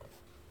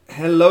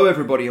Hello,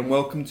 everybody, and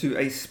welcome to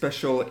a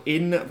special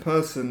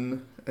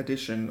in-person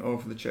edition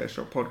of the Chair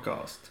Shot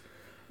podcast.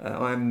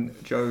 I'm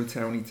Joe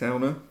Towney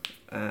Towner,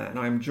 and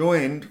I'm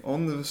joined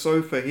on the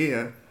sofa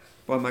here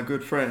by my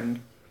good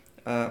friend,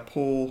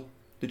 Paul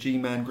the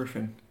G-Man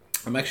Griffin.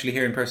 I'm actually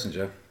here in person,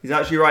 Joe. He's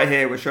actually right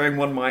here. We're sharing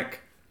one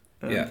mic.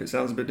 Yeah. If it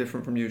sounds a bit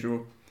different from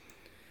usual,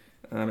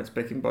 it's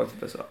picking both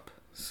of us up.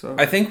 So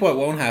I think what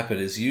won't happen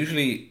is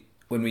usually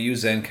when we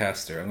use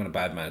Zencaster, I'm going to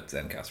badmouth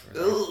Zencaster for a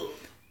second.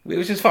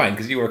 Which is fine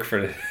because you work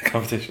for the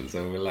competition,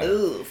 so we're like,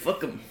 ugh,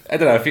 fuck him. I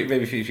don't know. If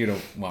you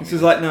don't want This me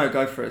is like, no,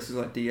 go for it. This is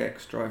like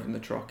DX driving the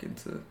truck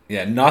into...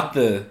 yeah, not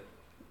the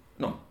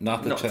not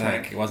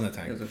tank. It wasn't a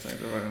tank. It was a tank,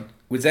 right on.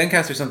 With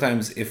Zencaster,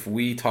 sometimes if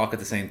we talk at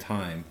the same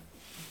time,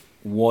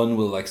 one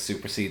will like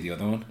supersede the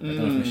other one. I don't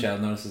know if Michelle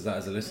notices that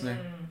as a listener.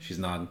 She's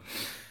nodding.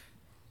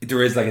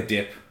 There is like a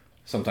dip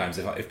sometimes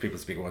if people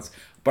speak at once.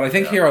 But I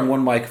think here on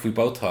one mic, if we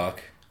both talk,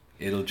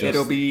 it'll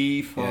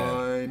be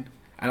fine. Yeah.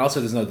 And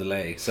also, there's no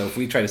delay. So if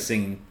we try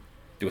to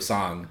do a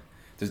song,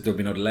 there'll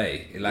be no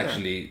delay. It'll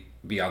actually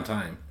be on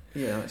time.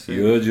 Yeah.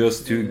 You're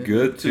just too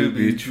good to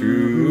be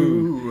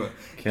true.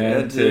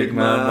 Can't take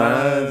my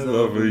mind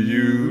off of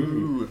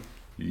you.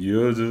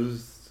 You're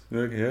just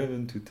like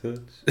heaven to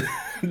touch.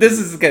 This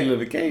is getting a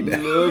little bit gay now.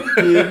 Look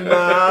in my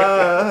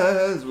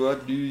eyes,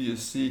 what do you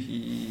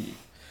see?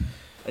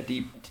 A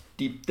deep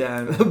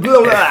down.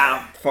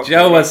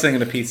 Joe was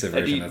singing a pizza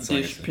version a deep of that song.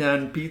 dish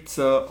pan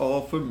pizza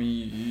all for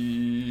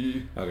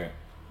me.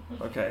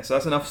 Okay, so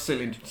that's enough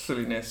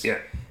silliness. Yeah.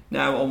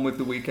 Now on with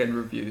the weekend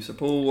review. So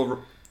Paul,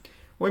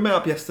 we met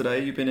up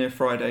yesterday. You've been here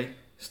Friday,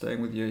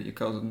 staying with your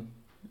cousin.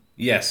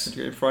 Yes. Did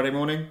you get in Friday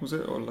morning, was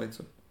it, or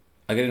later?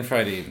 I get in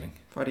Friday evening.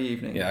 Friday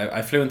evening. Yeah,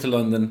 I flew into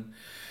London,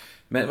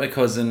 met my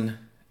cousin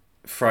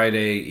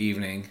Friday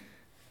evening.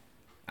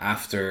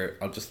 After,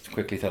 I'll just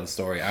quickly tell the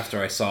story.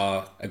 After I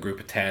saw a group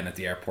of 10 at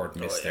the airport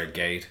miss their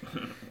gate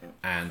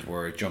and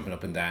were jumping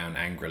up and down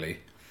angrily,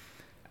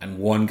 and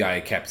one guy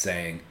kept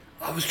saying,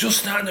 "I was just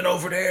standing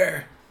over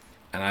there,"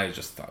 and I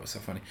just thought it was so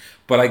funny.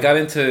 But I got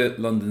into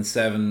London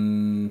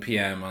 7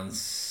 p.m. on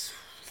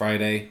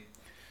Friday,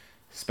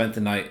 spent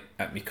the night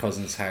at my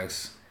cousin's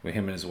house with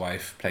him and his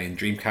wife playing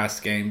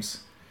Dreamcast games.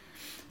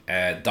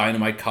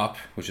 Dynamite Cop,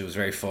 which was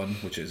very fun,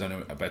 which is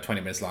only about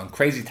 20 minutes long.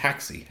 Crazy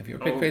Taxi. Have you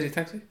ever played Crazy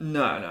Taxi?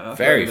 No.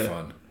 Very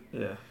fun.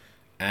 Yeah.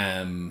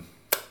 And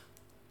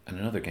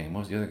another game.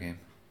 What was the other game?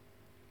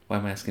 Why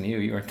am I asking you?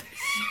 You weren't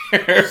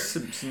there.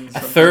 Simpsons. A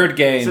third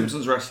game.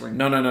 Simpsons Wrestling.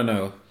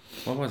 No.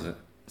 What was it?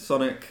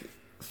 Sonic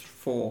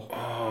 4.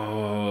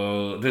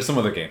 Oh, there's some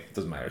other game. It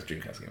doesn't matter. It's a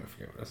Dreamcast game. I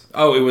forget what it was.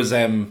 Oh, it was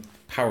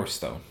Power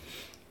Stone.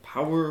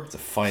 It's a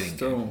fighting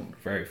game.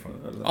 Very fun.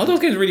 All that. those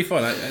games are really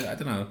fun. I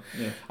don't know.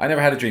 Yeah. I never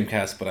had a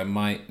Dreamcast, but I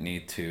might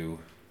need to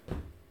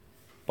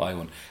buy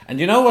one. And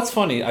you know what's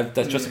funny?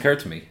 That just occurred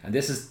to me. And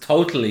this is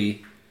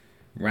totally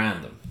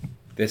random.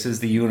 This is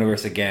the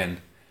universe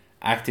again,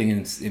 acting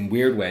in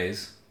weird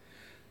ways.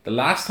 The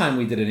last time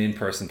we did an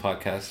in-person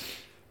podcast,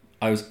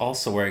 I was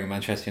also wearing a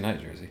Manchester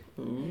United jersey.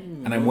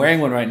 Ooh. And I'm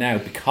wearing one right now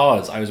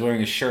because I was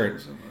wearing a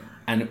shirt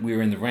and we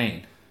were in the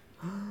rain.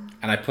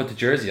 And I put the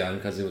jersey on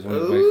because it was one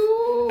of my...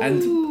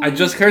 And it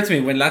just occurred to me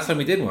when last time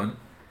we did one,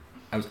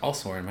 I was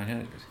also wearing my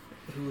United jersey.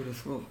 Who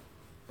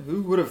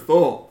would have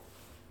thought?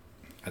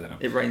 I don't know.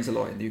 It rains a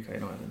lot in the UK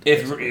and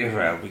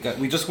Ireland.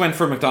 We just went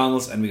for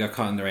McDonald's and we got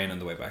caught in the rain on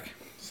the way back.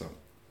 So,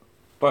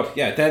 but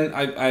yeah, then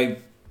I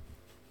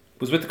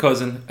was with the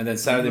cousin, and then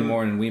Saturday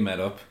morning we met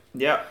up.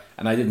 Yeah.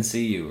 And I didn't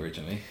see you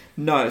originally.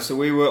 No, so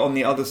we were on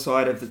the other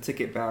side of the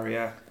ticket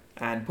barrier,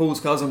 and Paul's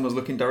cousin was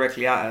looking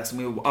directly at us,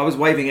 and I was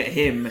waving at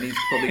him, and he's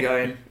probably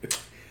going,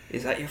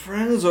 "Is that your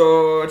friends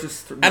or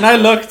just?" And I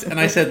looked and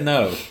I said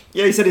no.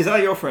 Yeah, he said, "Is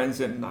that your friends?"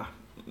 And nah.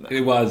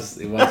 It was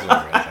your friends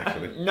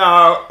actually.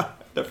 No.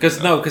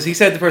 Because he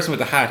said the person with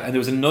the hat, and there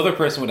was another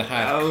person with a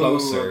hat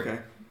closer, okay.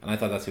 And I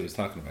thought that's who he was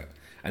talking about.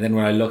 And then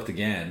when I looked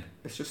again,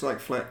 it's just like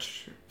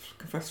Fletch.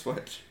 Confess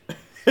Fletch.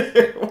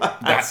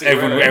 That's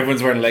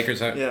everyone's wearing a Lakers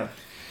hat. Yeah.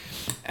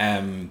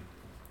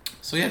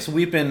 So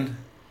we've been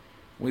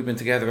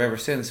together ever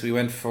since. We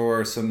went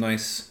for some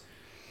nice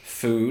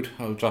food.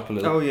 I'll drop a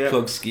little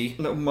plug ski.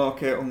 Little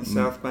market on the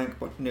South Bank,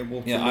 but near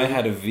Waterloo. Yeah, I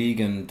had a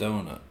vegan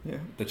donut. Yeah.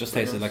 That just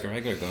tasted like a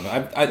regular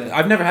donut.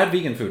 I've never had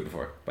vegan food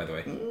before, by the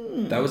way.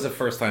 That was the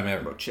first time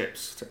ever. Well,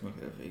 chips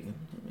technically are vegan.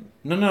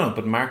 No,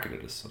 but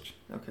marketed as such.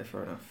 Okay,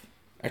 fair enough.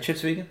 Are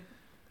chips vegan?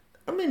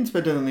 I mean, it's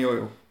better than the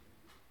oil.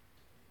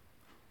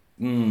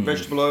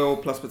 Vegetable oil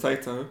plus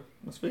potato.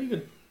 That's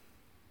vegan.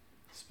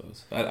 I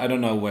suppose. I don't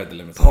know where the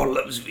limits are. Paul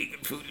loves vegan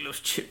food. He loves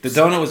chips. The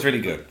donut was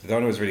really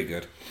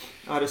good.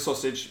 I had a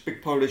sausage.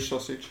 Big Polish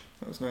sausage.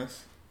 That was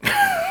nice.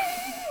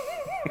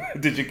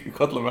 Did you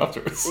cuddle them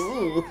afterwards?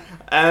 Ooh.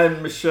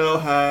 And Michelle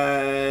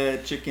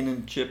had chicken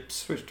and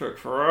chips, which took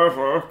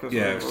forever.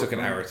 Yeah, it took an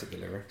hour to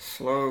deliver.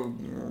 Slow.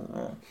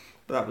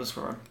 But that was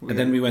fun. And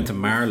then we went to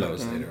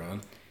Marlowe's later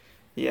on.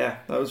 Yeah,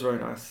 that was very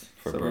nice.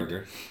 For a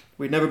burger.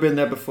 We'd never been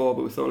there before,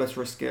 but we thought let's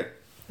risk it.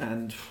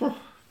 And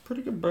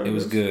pretty good burgers.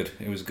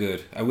 It was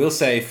good. I will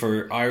say,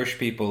 for Irish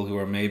people who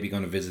are maybe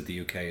going to visit the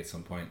UK at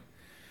some point,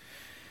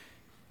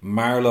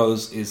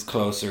 Marlowe's is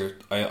closer,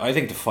 I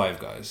think, to Five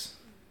Guys.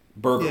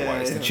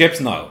 Burger-wise. Yeah. The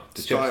chips, no.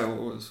 The Style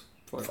was...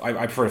 I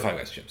prefer the Five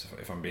Guys chips,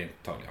 if I'm being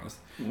totally honest.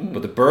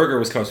 But the burger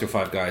was closer to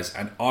Five Guys,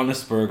 and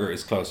Honest Burger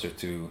is closer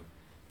to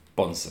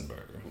Bunsen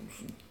Burger.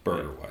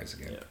 Burger-wise,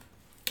 again. Yeah.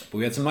 But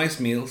we had some nice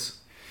meals.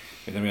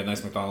 And then we had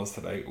nice McDonald's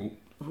today.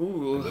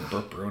 Ooh. The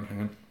burp brewing, hang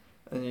on.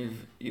 And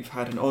you've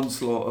had an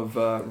onslaught of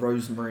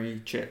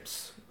rosemary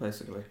chips,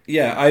 basically.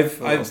 Yeah, I've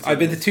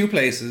been to two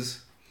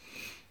places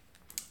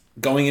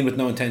going in with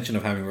no intention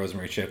of having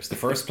rosemary chips. The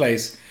first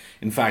place,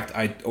 in fact,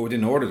 I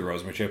didn't order the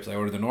rosemary chips. I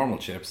ordered the normal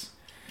chips,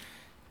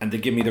 and they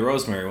give me the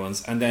rosemary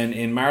ones. And then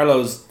in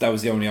Marlowe's, that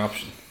was the only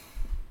option.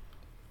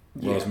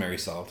 Rosemary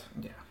salt.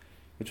 Yeah.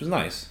 Which was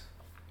nice.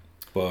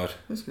 But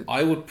That's good.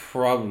 I would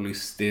probably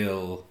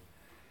still,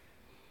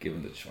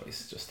 given the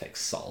choice, just take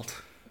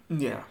salt.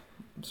 Yeah,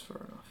 that's fair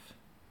enough.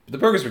 The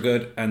burgers were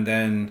good, and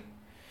then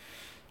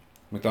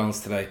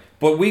McDonald's today.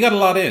 But we got a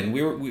lot in.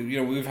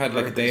 We've had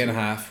like a day and a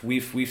half.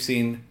 We've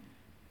seen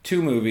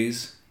 2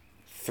 movies,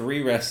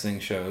 3 wrestling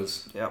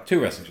shows. Yep.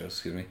 2 wrestling shows,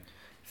 excuse me.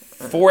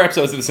 4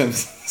 episodes of The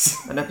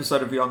Simpsons. An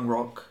episode of Young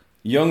Rock.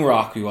 Young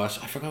Rock we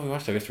watched. I forgot we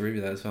watched that. We have to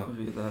review that as well.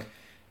 Review that.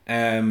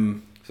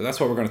 So that's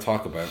what we're going to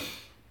talk about,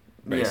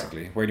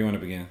 basically. Where do you want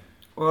to begin?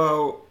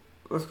 Well,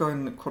 let's go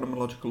in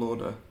chronological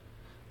order.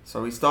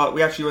 So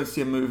we actually went to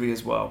see a movie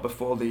as well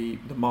before the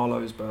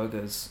Marlowe's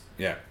Burgers.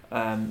 Yeah. We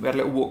had a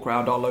little walk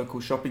around our local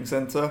shopping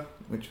centre,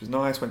 which was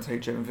nice. Went to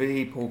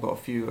HMV. Paul got a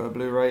few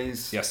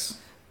Blu-rays. Yes.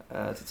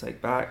 To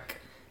take back.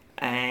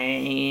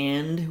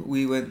 And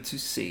we went to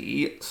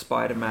see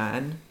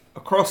Spider-Man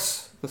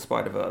Across the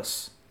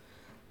Spider-Verse.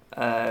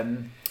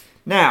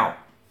 Now,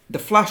 The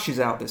Flash is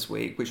out this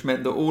week, which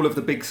meant that all of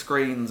the big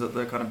screens at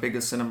the kind of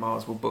bigger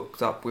cinemas were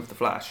booked up with The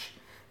Flash,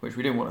 which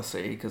we didn't want to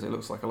see because it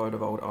looks like a load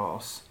of old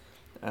arse.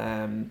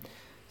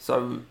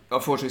 So,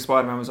 unfortunately,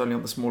 Spider-Man was only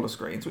on the smaller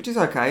screens, which is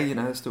okay,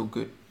 it's still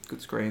good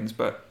screens,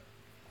 but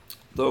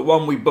the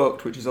one we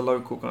booked, which is a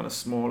local kind of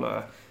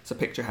smaller, it's a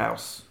picture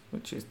house,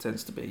 which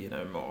tends to be,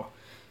 more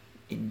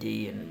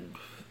indie and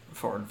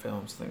foreign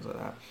films, things like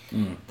that.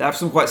 They have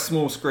some quite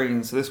small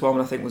screens, so this one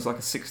I think was like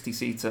a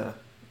 60-seater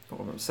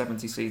or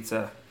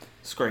 70-seater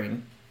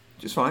screen,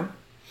 which is fine.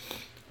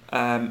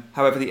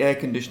 However, the air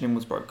conditioning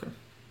was broken,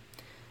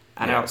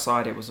 and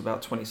outside it was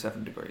about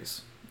 27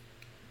 degrees.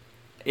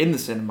 In the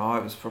cinema,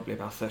 it was probably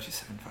about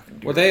 37 fucking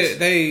degrees. Well,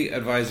 they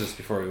advised us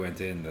before we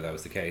went in that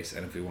was the case,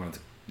 and if we wanted to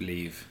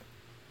leave,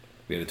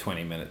 we had a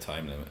 20-minute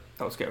time limit.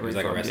 That was get a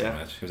refund. It was like a wrestling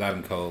match. It was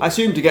Adam Cole. I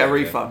assumed to get a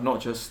refund,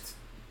 not just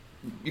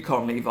you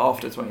can't leave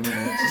after 20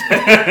 minutes.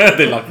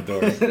 They locked the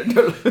doors.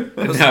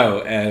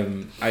 No,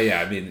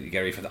 I mean, you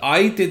get a refund.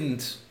 I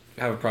didn't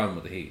have a problem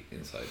with the heat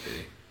inside,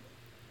 really.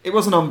 It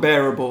wasn't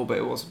unbearable, but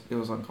it was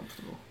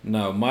uncomfortable.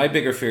 No, my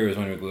bigger fear was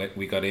when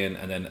we got in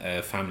and then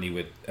a family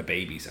with a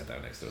baby sat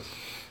down next to us.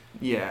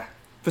 Yeah.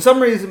 For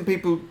some reason,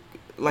 people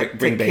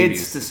bring take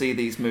kids to see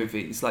these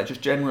movies,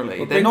 just generally.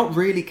 Well, they're not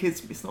really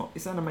kids.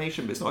 It's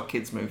animation, but it's not a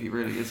kids movie,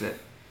 really, is it?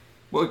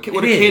 Would a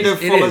It kid is, have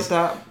followed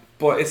that?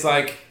 But it's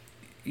like,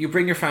 you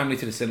bring your family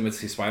to the cinema to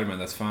see Spider-Man,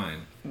 that's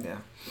fine. Yeah.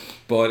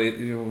 But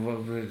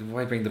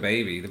why bring the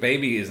baby? The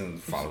baby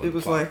isn't following. It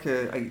was the plot.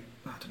 like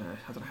I don't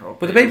know how.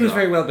 But the baby was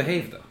very well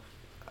behaved, though.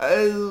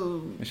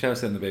 Oh. Michelle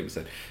said the baby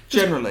said.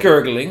 Generally.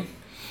 Gurgling.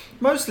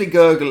 Mostly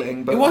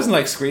gurgling, but It wasn't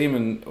like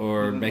screaming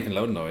or making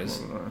loud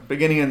noise.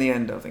 Beginning and the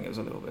end, I think it was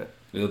a little bit.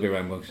 A little bit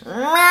rambunctious.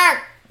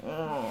 that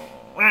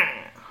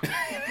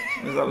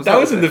That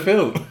was in the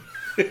film.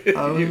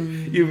 Oh.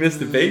 You missed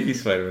the baby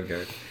Spider-Man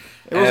character.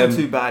 It wasn't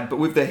too bad, but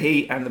with the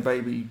heat and the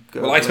baby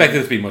gurgling, Well, I expected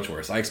it to be much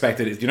worse. I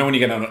expected it. You know when you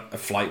get on a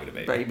flight with a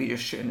baby? baby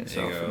just shitting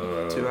itself You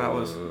in 2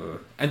 hours.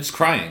 And just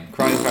crying.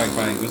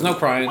 There was no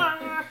crying.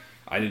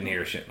 I didn't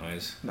hear a shit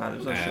noise. No, there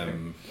was no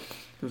shitting.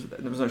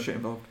 There was no shit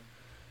involved.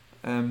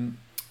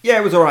 Yeah,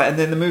 it was alright. And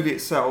then the movie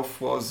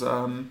itself was,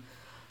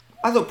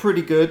 I thought,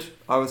 pretty good.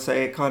 I would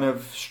say it kind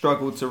of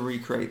struggled to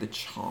recreate the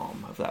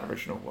charm of that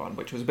original one,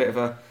 which was a bit of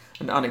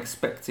an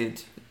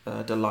unexpected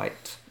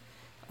delight.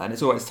 And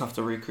it's always tough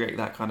to recreate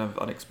that kind of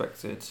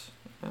unexpected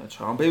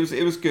charm. But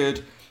it was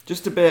good.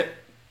 Just a bit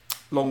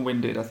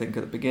long-winded, I think,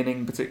 at the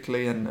beginning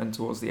particularly, and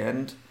towards the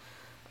end.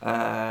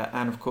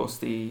 And of course,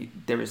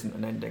 there isn't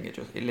an ending. It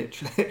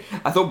literally.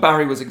 I thought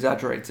Barry was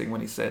exaggerating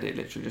when he said it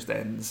literally just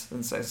ends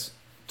and says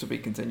to be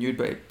continued,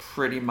 but it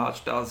pretty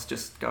much does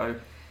just go.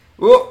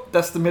 Oh,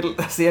 that's the middle.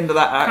 That's the end of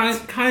that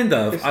act. Kind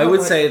of. I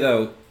would say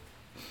though,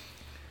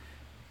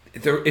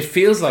 it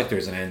feels like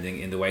there's an ending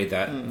in the way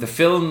that the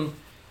film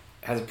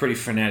has a pretty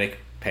frenetic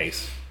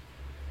pace.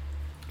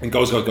 And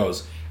goes,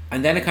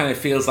 and then it kind of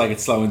feels like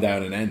it's slowing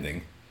down and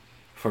ending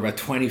for about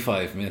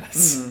 25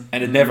 minutes,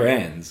 and it never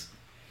ends.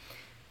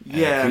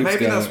 Yeah,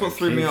 maybe that's what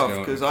threw me off,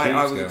 because I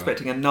was going.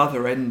 expecting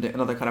another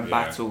kind of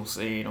battle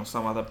scene or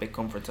some other big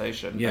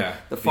confrontation. Yeah,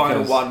 the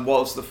final one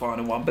was the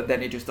final one, but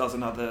then it just does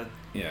another.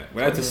 Yeah,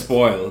 without to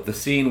spoil the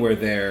scene where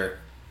they're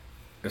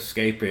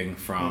escaping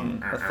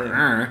from.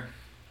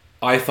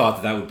 I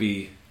thought that would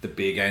be the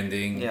big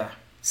ending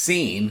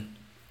scene,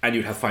 and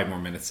you'd have 5 more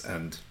minutes,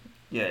 and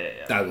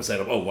Yeah. That will set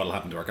up, what'll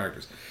happen to our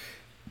characters.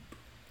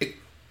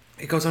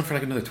 It goes on for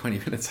like another 20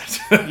 minutes,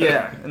 actually.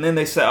 Yeah, and then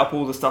they set up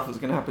all the stuff that's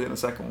going to happen in the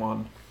second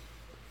one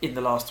in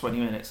the last 20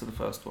 minutes of the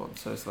first one.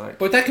 So it's like...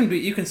 But that can be...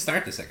 You can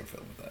start the second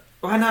film with that.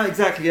 Well, I know,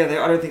 exactly, yeah.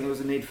 I don't think there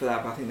was a need for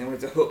that, but I think they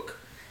wanted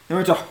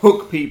to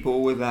hook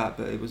people with that,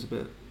 but it was a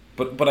bit...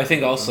 But I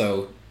think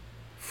also,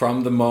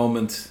 from the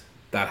moment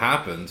that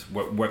happened,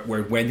 where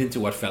it went into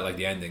what felt like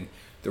the ending,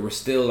 there was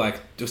still like...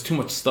 There was too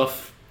much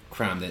stuff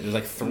crammed in. There was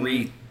like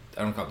 3...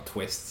 I don't call them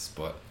twists,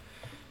 but...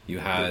 You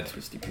had...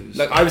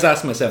 Like, I was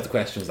asking myself the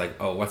questions like,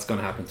 what's going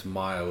to happen to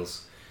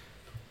Miles?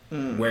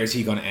 Where is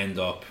he going to end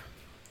up?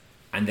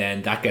 And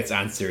then that gets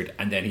answered,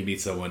 and then he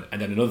meets someone,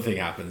 and then another thing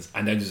happens,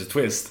 and then there's a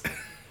twist.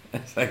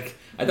 It's like,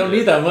 I don't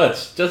need that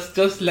much.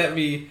 Just let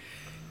me...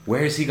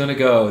 Where is he going to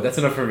go? That's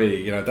enough for me.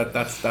 You know,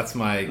 that's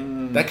my...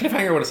 That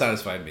cliffhanger would have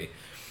satisfied me.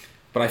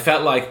 But I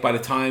felt like by the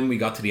time we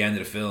got to the end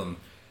of the film,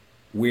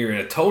 we were in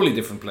a totally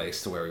different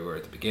place to where we were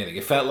at the beginning.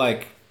 It felt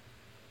like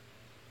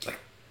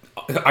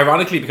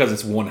ironically, because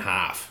it's one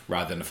half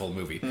rather than a full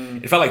movie,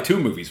 it felt like 2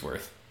 movies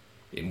worth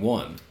in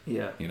one.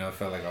 Yeah. You know, it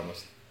felt like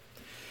almost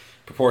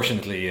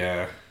proportionately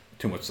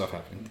too much stuff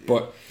happening.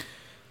 But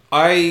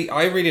I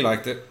really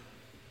liked it,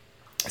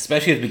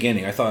 especially at the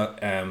beginning. I thought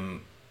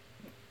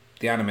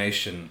the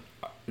animation,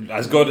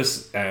 as good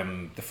as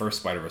the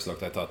first Spider-Verse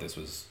looked, I thought this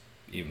was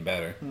even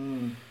better.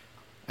 And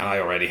I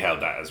already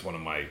held that as one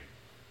of my,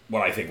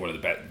 what I think one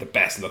of the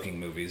best looking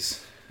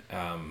movies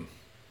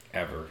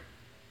ever.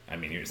 I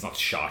mean, it's not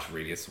shot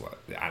really; it's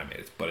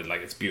animated, but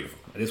it's beautiful.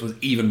 This was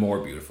even more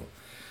beautiful.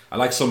 I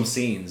like some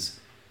scenes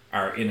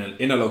are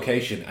in a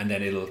location, and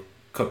then it'll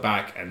cut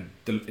back, and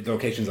the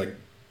location's like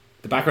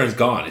the background is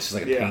gone. It's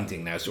just like a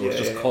painting now, so it's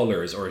just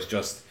colors, or it's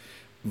just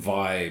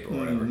vibe or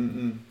whatever.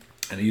 And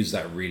they use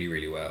that really,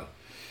 really well.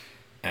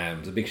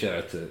 There's a big shout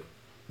out to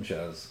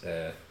Michelle's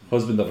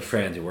husband of a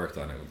friend who worked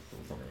on it.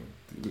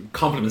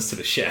 Compliments to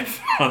the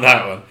chef on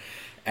that one.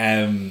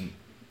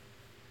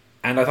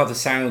 And I thought the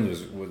sound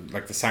was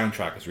like the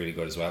soundtrack was really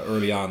good as well.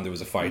 Early on, there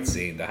was a fight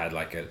scene that had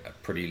like a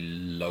pretty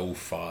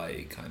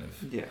lo-fi kind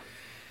of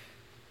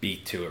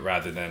beat to it,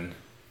 rather than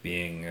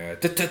being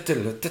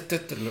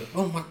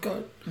oh my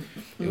god.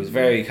 It was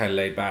very kind of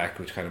laid back,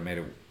 which kind of made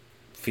it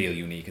feel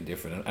unique and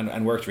different,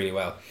 and worked really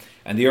well.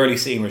 And the early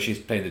scene where she's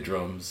playing the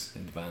drums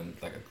in the band,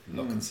 like a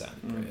look and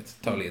sound, brilliant.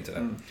 Totally into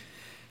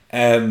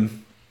that.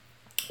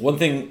 One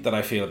thing that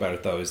I feel about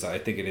it though is that I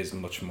think it is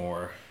much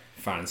more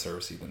fan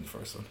servicey than the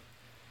first one.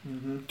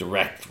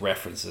 Direct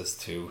references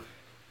to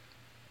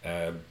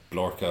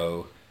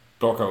Blorko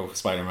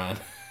Spider-Man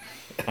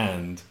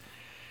and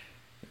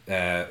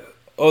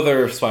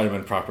other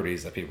Spider-Man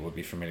properties that people would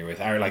be familiar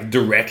with are like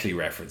directly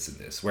referenced in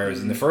this,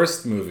 whereas in the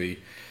first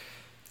movie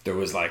there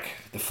was like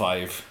the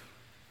 5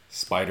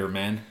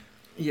 Spider-Men,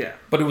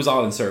 but it was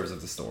all in service of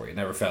the story. It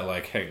never felt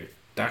like, hey,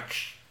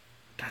 that's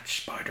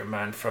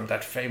Spider-Man from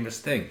that famous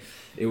thing.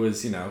 It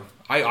was, you know,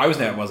 I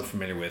wasn't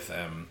familiar with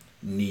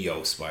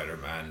Neo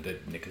Spider-Man, the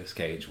Nicolas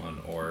Cage one,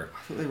 or... I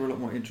thought they were a lot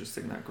more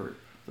interesting, that group,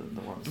 than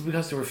the ones...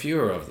 Because there were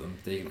fewer of them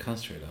that you can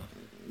concentrate on.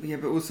 Yeah,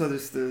 but also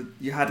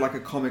you had like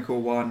a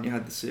comical one, you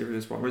had the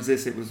serious one, whereas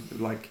this, it was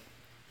like,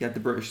 you had the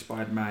British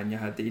Spider-Man, you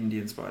had the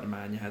Indian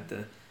Spider-Man, you had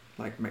the,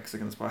 like,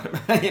 Mexican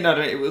Spider-Man, you know,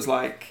 it was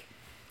like...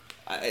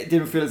 It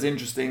didn't feel as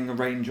interesting a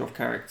range of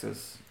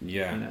characters.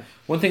 Yeah. You know?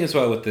 One thing as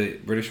well with the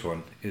British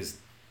one is...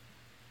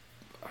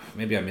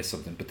 Maybe I missed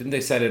something, but didn't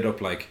they set it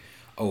up like...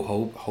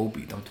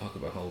 Hobie, don't talk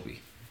about Hobie.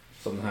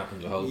 Something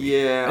happened to Hobie.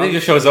 Yeah. And he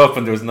just shows up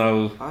and there's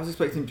no... I was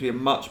expecting him to be a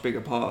much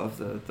bigger part of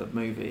the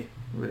movie,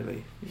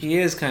 really. He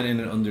is kind of in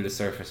an under the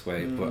surface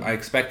way, but I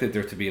expected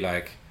there to be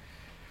like...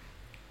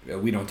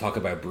 We don't talk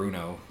about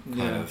Bruno,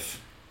 kind of...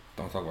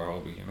 Don't talk about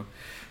Hobie, you know?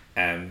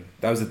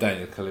 That was the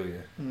Daniel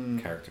Kaluuya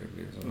character.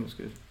 That was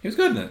good. He was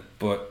good in it,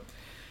 but...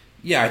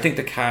 Yeah, I think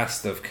the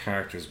cast of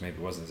characters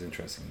maybe wasn't as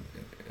interesting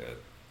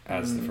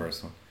as the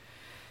first one.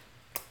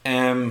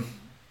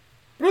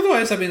 But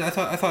otherwise, I mean, I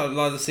thought a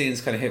lot of the scenes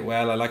kind of hit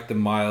well. I liked the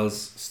Miles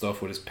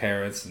stuff with his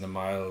parents and the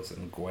Miles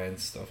and Gwen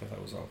stuff. I thought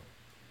it was all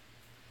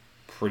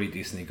pretty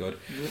decently good.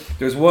 Yeah.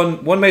 There's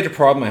one major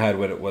problem I had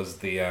with it was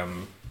the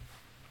and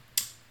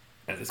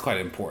it's quite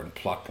an important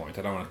plot point.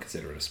 I don't want to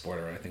consider it a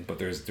spoiler or anything, but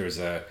there's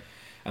an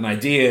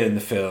idea in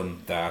the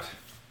film that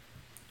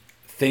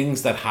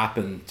things that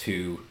happen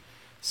to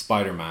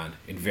Spider-Man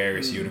in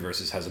various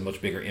universes has a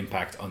much bigger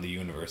impact on the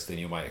universe than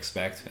you might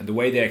expect, and the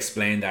way they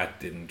explained that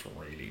didn't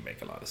really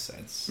make a lot of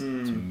sense to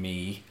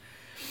me,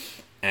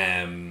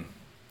 and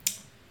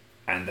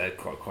that's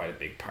quite a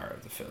big part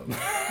of the film.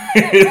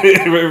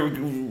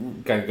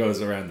 It kind of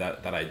goes around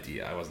that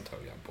idea. I wasn't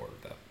totally on board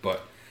with that,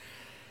 but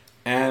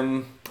I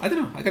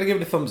don't know, I gotta give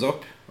it a thumbs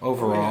up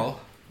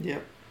overall. Yeah.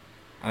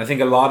 And I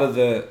think a lot of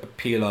the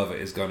appeal of it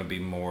is going to be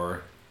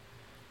more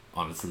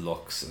on its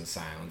looks and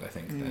sound, I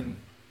think, than...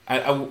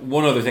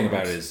 one other thing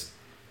about it is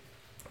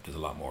there's a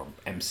lot more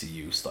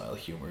MCU style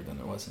humor than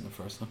there was in the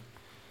first one.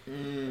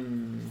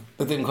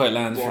 It didn't quite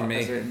land for me.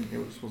 As in,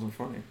 it wasn't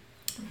funny.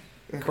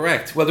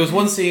 Correct. Well, there was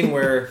one scene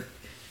where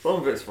Some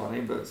of it's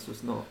funny, but it's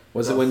just not.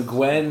 Was it when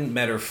Gwen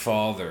met her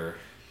father,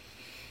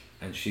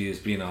 and she was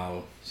being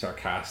all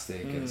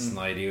sarcastic and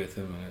snidey with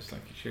him, and it's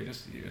like you're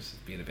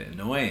just being a bit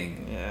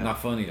annoying,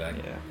 not funny, like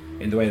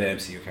in the way the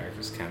MCU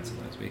characters can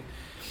sometimes be.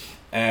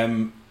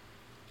 And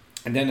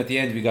then at the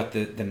end we got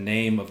the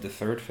name of the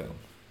third film,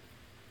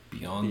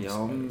 Beyond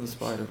the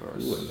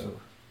Spider-Verse.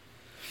 Ooh,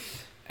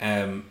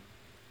 but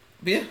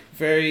yeah,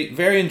 very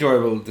very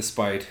enjoyable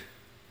despite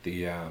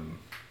the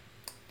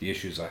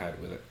issues I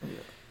had with it.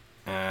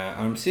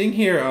 I'm seeing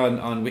here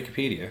on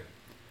Wikipedia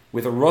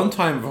with a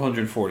runtime of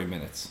 140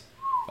 minutes.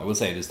 I will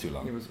say it is too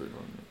long. It was really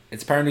long.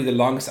 It's apparently the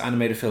longest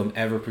animated film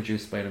ever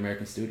produced by an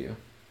American studio.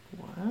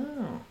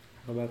 Wow.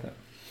 How about that?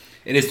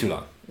 It is too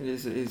long. It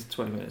is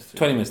 20 minutes.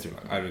 20 minutes too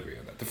long. I would agree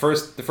on that. The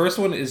first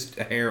one is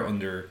a hair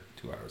under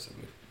 2 hours, I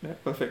believe. Yeah,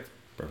 perfect.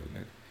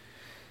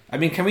 I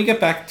mean, can we get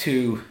back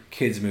to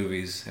kids'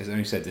 movies? As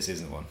I said, this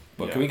isn't one.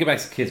 But can we get back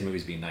to kids'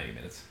 movies being 90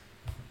 minutes?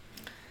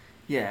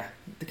 Yeah.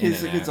 The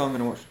kids aren't going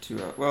to watch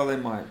 2 hours. Well, they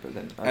might, but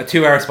then... A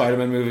 2-hour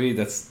Spider-Man movie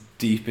that's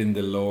deep in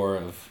the lore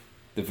of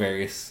the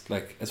various...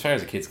 Like, as far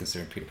as a kid's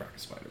concerned, Peter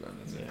Parker's Spider-Man,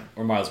 that's it.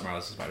 Or Miles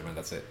Morales' Spider-Man,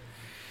 that's it.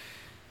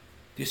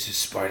 This is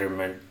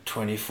Spider-Man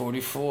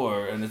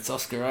 2044, and it's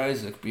Oscar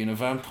Isaac being a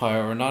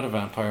vampire or not a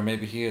vampire.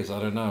 Maybe he is,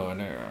 I don't know.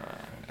 And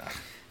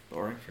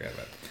boring. Forget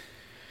about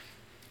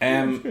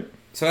it.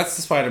 So that's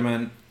the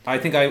Spider-Man. I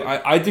think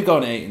I did go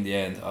on 8 in the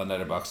end on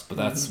Letterboxd, but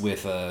that's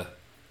with an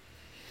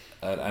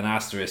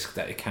asterisk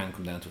that it can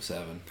come down to a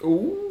 7.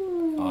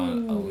 Ooh.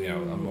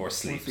 On more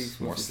sleeps.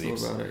 More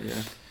sleeps. About it,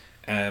 yeah.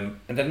 And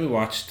then we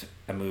watched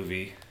a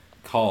movie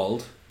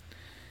called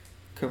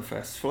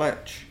Confess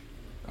Fletch.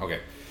 Okay.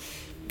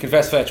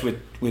 Confess Fletch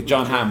with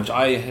John Hamm, which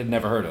I had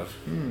never heard of.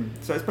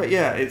 So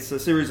it's a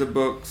series of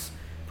books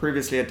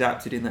previously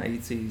adapted in the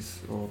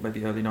 80s or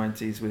maybe early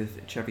 90s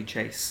with Chevy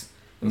Chase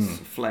as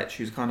Fletch,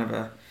 who's kind of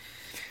a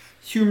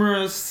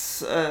humorous,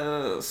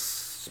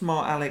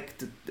 smart aleck,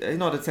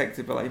 not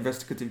detective, but like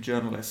investigative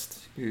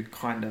journalist, who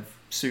kind of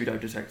pseudo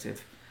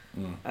detective,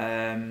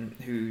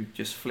 who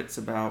just flits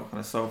about, kind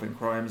of solving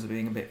crimes,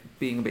 being a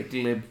bit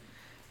glib,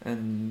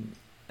 and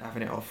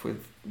having it off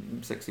with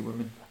sexy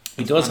women.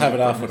 He does have it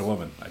off with a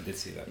woman. I did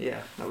see that.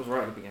 Yeah, that was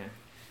right at the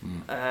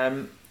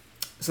beginning.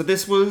 So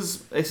this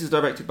is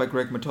directed by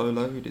Greg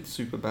Mottola, who did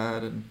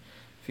Superbad and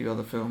a few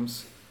other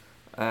films.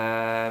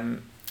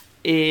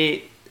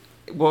 It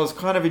was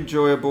kind of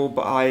enjoyable,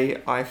 but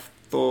I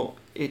thought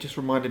it just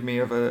reminded me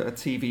of a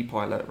TV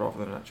pilot rather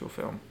than an actual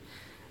film.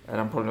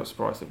 And I'm probably not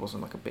surprised it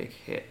wasn't like a big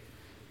hit.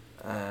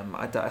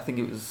 I think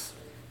it was...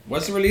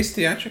 Was it released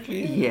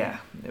theatrically? Yeah,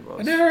 it was.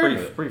 I never heard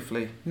of it.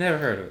 Briefly. Never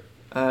heard of it.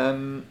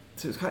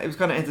 So it was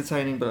kind of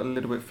entertaining, but a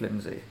little bit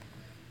flimsy.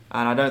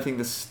 And I don't think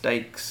the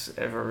stakes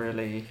ever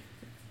really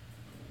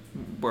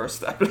were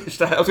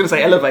established. I was going to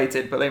say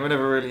elevated, but they were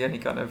never really any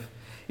kind of...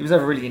 He was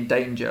never really in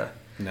danger.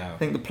 No. I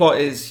think the plot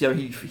is,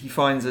 he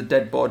finds a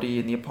dead body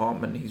in the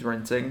apartment he's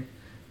renting,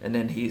 and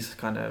then he's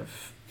kind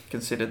of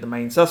considered the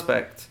main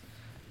suspect,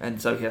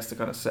 and so he has to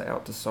kind of set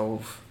out to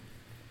solve,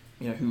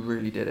 who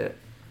really did it.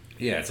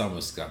 Yeah, it's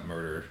almost got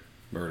murder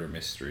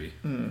mystery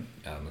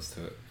elements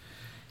to it.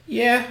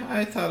 Yeah,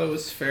 I thought it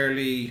was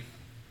fairly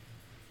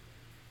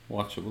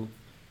watchable.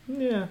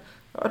 Yeah,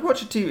 I'd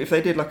watch it too if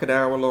they did like an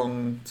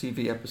hour-long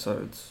TV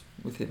episodes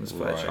with him as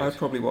Fletch. Right. I'd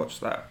probably watch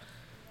that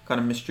kind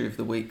of mystery of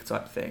the week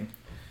type thing.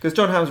 Because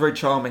John Hamm's very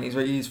charming.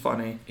 He's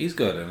funny. He's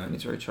good, isn't And he?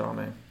 he's very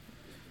charming.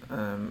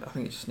 I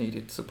think it just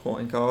needed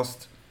supporting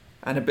cast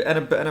and a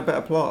better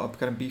plot, a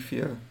kind of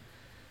beefier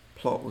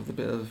plot with a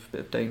bit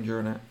of danger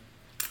in it.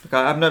 Like,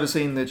 I've never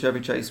seen the Chevy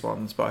Chase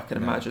ones, but I can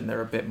imagine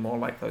they're a bit more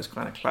like those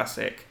kind of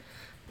classic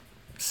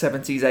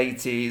 70s,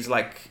 80s,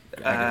 like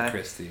Agatha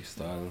Christie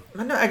style.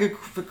 Not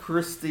Agatha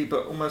Christie,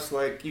 but almost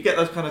like you get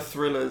those kind of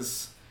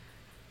thrillers.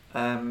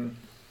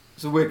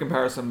 It's a weird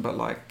comparison, but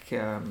like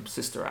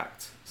Sister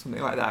Act,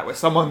 something like that, where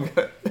someone,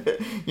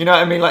 you know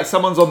what I mean, like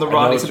someone's on the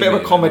run. It's a bit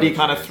of a comedy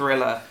kind of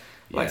thriller,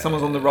 like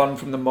someone's on the run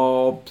from the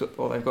mob,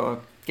 or they've got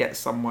to get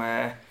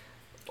somewhere.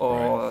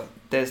 Or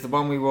there's the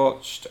one we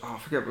watched, I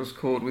forget what it was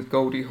called, with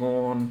Goldie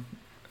Hawn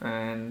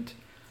and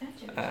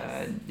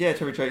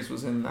Chevy Chase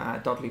was in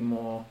that, Dudley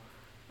Moore,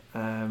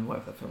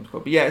 whatever that film's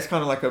called. But yeah, it's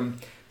kind of like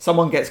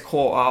someone gets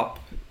caught up,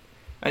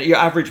 and your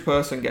average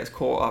person gets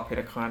caught up in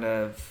a kind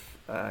of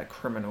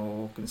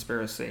criminal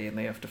conspiracy, and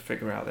they have to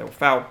figure out their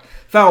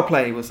foul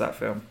play was that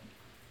film.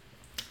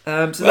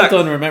 Well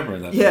done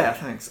remembering that. Yeah,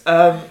 thanks.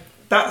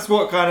 That's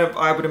what kind of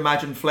I would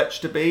imagine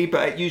Fletch to be,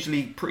 but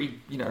usually pretty,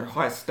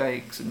 high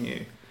stakes,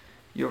 and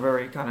you're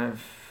very kind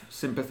of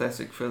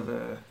sympathetic for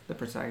the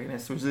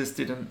protagonist, which this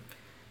didn't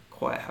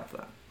quite have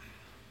that.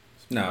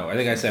 No, I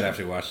think I said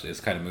after we watched it,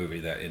 it's the kind of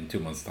movie that in 2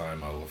 months'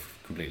 time I will have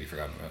completely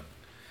forgotten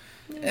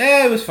about.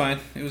 Yeah, it was fine.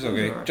 It was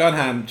okay. Right. John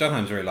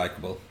Hamm's very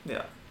likable.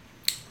 Yeah.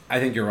 I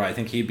think you're right. I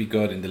think he'd be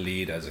good in the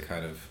lead as a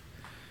kind of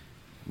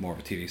more of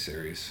a TV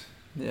series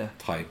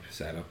type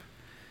setup.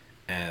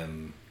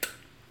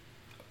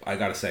 I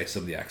gotta say,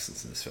 some of the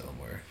accents in this film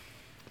were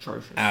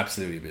atrocious,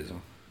 absolutely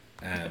abysmal.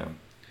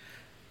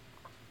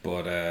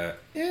 But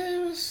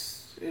it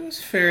It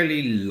was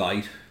fairly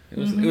light. It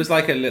was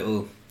like a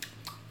little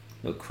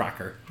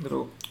cracker.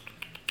 Little.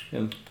 You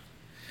know,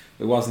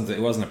 it wasn't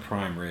a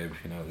prime rib.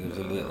 You know, it was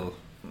a little.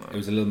 No. It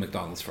was a little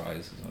McDonald's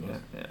fries. Is what it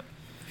was.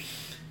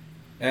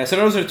 Yeah. So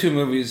those are the two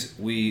movies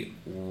we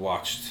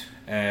watched.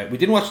 We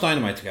didn't watch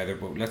Dynamite together,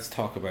 but let's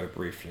talk about it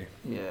briefly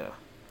Yeah.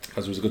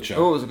 because it was a good show.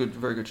 Oh, it was a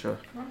very good show.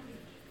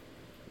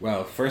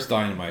 Well, first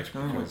Dynamite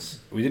because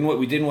we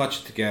didn't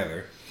watch it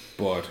together,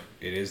 but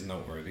it is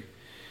noteworthy.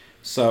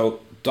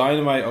 So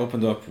Dynamite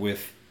opened up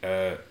with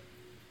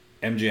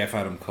MJF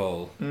Adam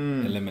Cole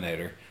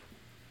Eliminator.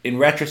 In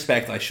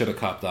retrospect, I should have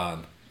copped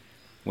on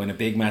when a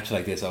big match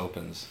like this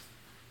opens.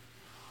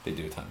 They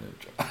do a time limit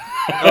draw.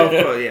 Oh,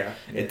 well, yeah.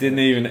 It didn't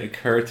even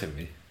occur to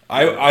me.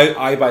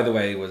 I by the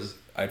way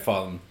I'd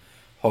fallen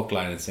hook,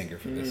 line, and sinker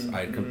for this.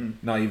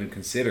 I'd not even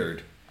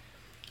considered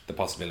the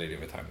possibility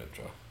of a time limit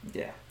draw.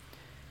 Yeah.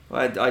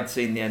 Well, I'd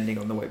seen the ending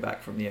on the way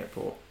back from the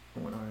airport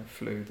when I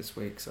flew this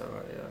week,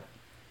 so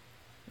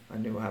I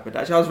knew what happened.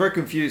 Actually, I was very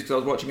confused because I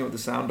was watching it with the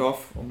sound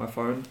off on my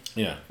phone.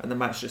 Yeah. And the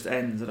match just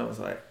ends, and I was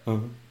like, Uh-huh.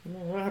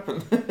 "What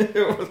happened?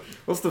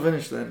 What's the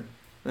finish then?"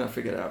 Then I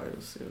figured out it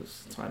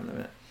was time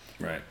limit.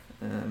 Right.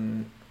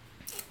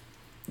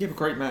 Yeah, but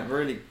great match,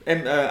 really.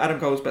 Adam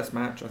Cole's best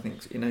match, I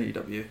think, in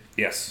AEW.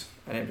 Yes.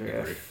 And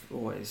MJF Agreed.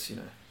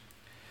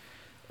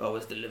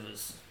 always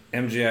delivers.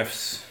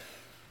 MJF's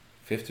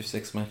 5th or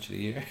 6th match of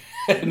the year.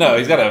 No,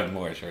 he's got to have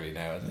more surely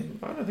now, hasn't he?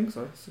 I don't think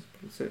so. It's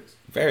probably 6.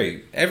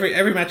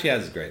 Every match he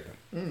has is great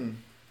though. Mm.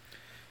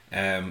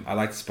 I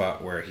like the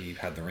spot where he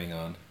had the ring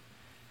on,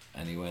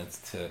 and he went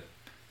to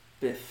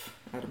Biff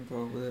Adam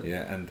Cole with it.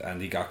 yeah,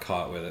 and he got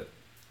caught with it.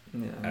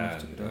 Yeah.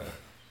 And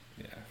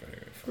yeah,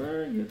 very fun.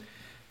 Very good.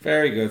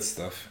 Very good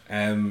stuff.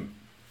 And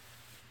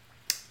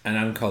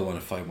Adam Cole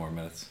wanted 5 more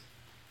minutes,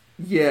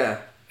 Yeah.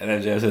 and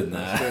then Jeff said, "Nah,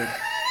 That's good.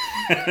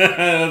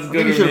 that's I good."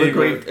 think he should have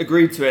with me,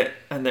 agreed to it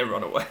and then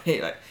run away.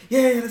 Like,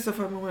 yeah, let's have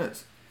 5 more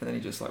minutes. And then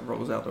he just like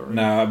rolls out the ring.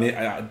 No, I mean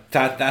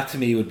that to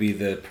me would be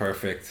the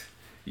perfect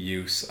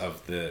use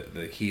of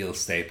the heel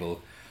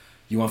staple.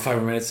 You want 5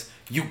 more minutes?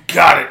 You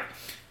got it.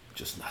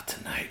 Just not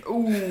tonight.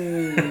 Ooh.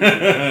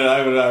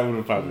 I would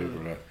have probably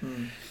preferred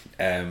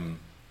that.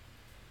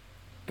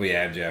 But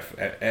yeah,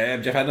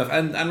 MJF had enough,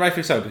 and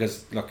rightfully so,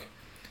 because look,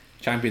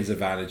 champion's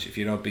advantage. If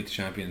you don't beat the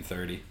champion in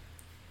 30,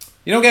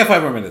 you don't get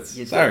 5 more minutes.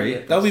 You Sorry,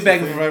 don't, yeah, don't be that's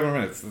begging the for thing. 5 more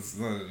minutes. That's,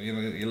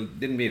 you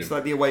didn't beat It's him.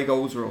 like the away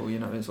goals rule, you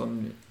know. It's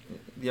on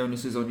the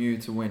onus is on you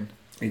to win.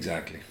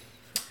 Exactly.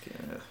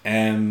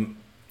 Yeah.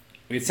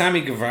 With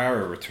Sammy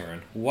Guevara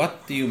return,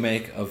 what do you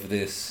make of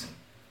this?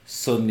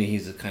 Suddenly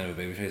he's a kind of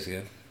a babyface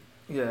again.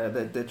 Yeah,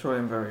 they're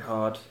trying very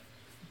hard.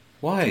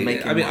 Why? To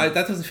make I him mean, one.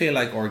 that doesn't feel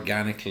like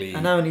organically. I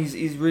know, and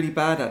he's really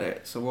bad at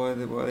it. So why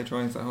are they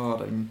trying so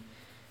hard? I mean,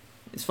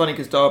 it's funny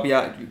because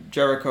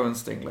Jericho and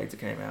Sting later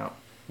came out,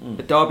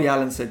 but Darby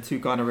Allin said 2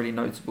 kind of really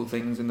notable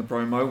things in the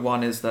promo.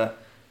 One is that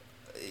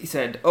he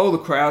said, "Oh, the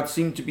crowd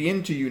seem to be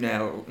into you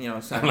now. You know,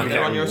 Sammy,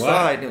 they're on your what?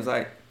 side." And it was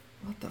like,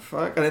 what the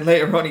fuck? And then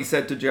later on, he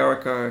said to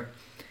Jericho,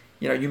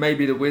 "You know, you may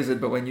be the wizard,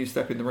 but when you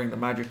step in the ring, the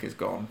magic is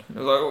gone." And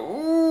it was like,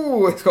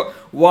 ooh, it's got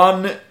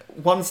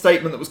one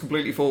statement that was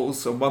completely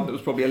false, and one that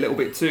was probably a little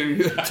bit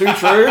too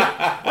true.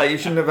 Like, you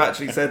shouldn't have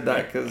actually said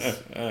that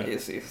because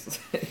it's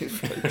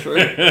very true.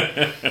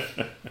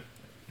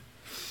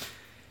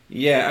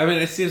 Yeah, I mean,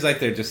 it seems like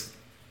they're just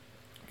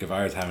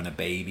Guevara's having a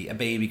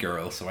baby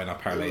girl, so why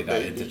not parlay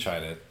that into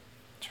trying to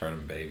turn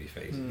him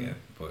babyface again?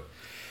 But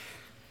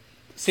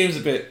seems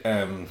a bit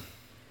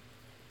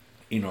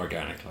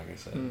inorganic, like I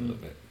said, a little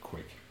bit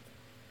quick.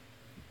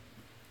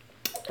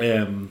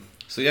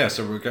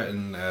 So we're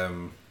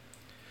getting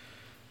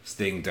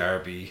Sting,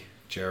 Darby,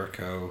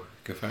 Jericho,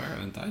 Guevara,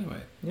 and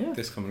Dynamite. Yeah,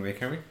 This coming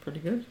week, are we? pretty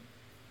good.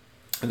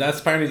 And that's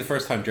apparently the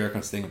first time Jericho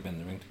and Sting have been in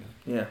the ring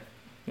together.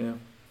 Yeah,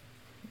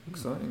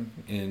 exciting.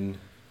 In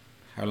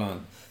how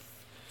long?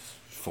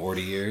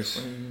 40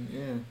 years.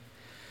 Yeah.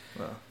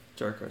 Well,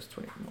 Jericho's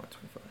 25.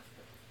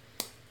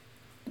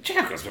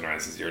 Jericho's been around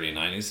since the early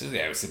 90s. So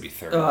yeah, it would be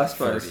 30, Oh, I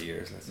suppose. 30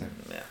 years, let's say.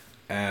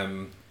 Yeah.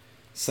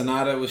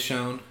 Sonata was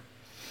shown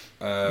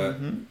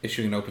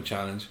issuing an open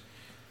challenge.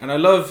 And I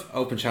love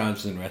open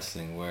challenges in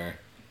wrestling where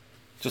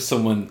just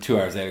someone 2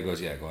 hours later goes,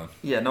 yeah, go on.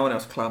 Yeah, no one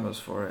else clamours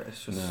for it.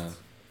 It's just... No.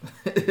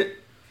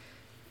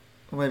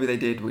 Or maybe they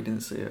did, we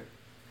didn't see it.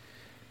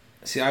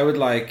 See, I would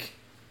like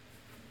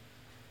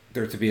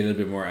there to be a little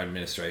bit more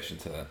administration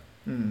to that.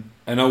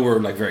 I know we're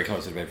like very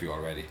close to the pay-per-view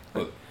already,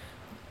 but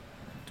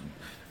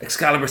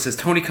Excalibur says,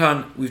 Tony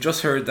Khan, we've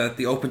just heard that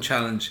the open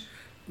challenge,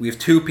 we have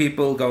 2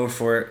 people going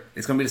for it.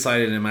 It's going to be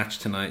decided in a match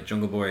tonight.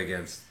 Jungle Boy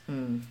against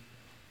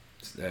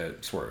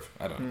Swerve.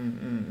 I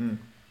don't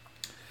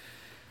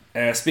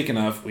know. Speaking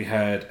of, we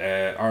had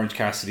Orange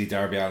Cassidy,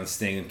 Darby Allin,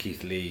 Sting, and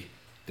Keith Lee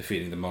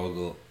defeating the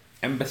Mogul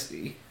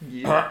Embassy.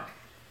 Yeah.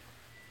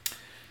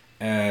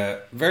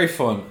 Very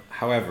fun.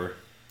 However,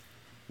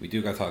 we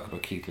do got to talk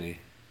about Keith Lee.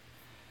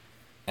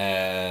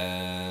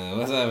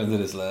 What's happened to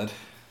this lad?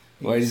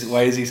 Why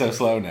is he so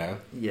slow now?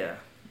 Yeah.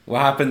 What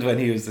happened when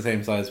he was the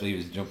same size when he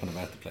was jumping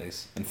about the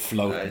place and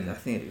floating? I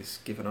think he's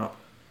given up.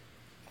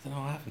 I don't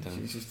know what happened to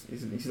him.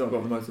 He's not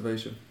got the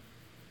motivation.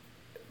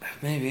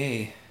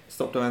 Maybe.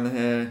 Stop dyeing the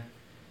hair.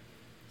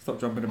 Stop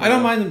jumping about. I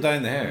don't mind him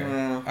dyeing the hair.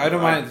 Yeah, I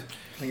don't mind.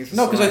 I think it's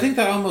No, because I think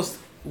that almost,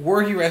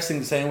 were he wrestling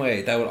the same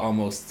way, that would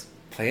almost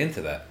play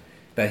into that.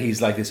 That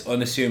he's like this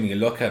unassuming, you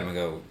look at him and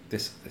go,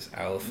 this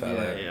owl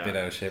fella, bit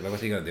out of shape, like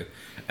what's he going to do?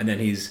 And then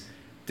he's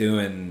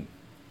doing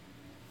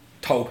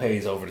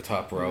topes over the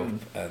top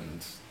rope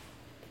and,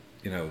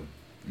 you know,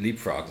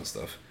 leapfrogs and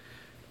stuff.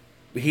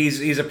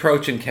 He's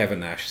approaching Kevin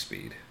Nash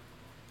speed.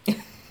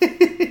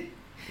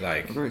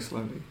 Like, very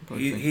slowly.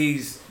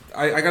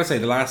 I gotta say,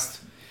 the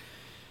last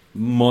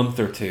month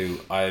or two,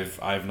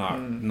 I've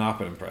not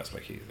been impressed by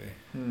Keith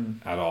Lee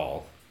at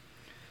all.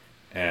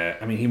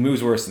 I mean, he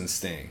moves worse than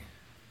Sting.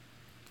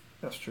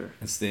 That's true.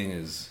 And Sting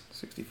is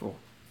 64.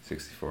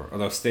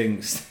 Although Sting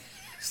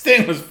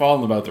was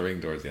falling about the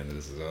ring towards the end of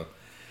this as well.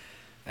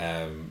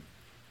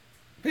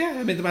 But yeah,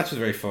 I mean, the match was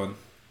very fun.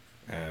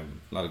 A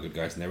lot of good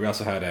guys in there. We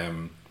also had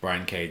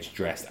Brian Cage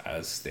dressed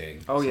as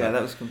Sting. Oh, so yeah,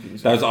 that was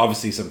confusing. That was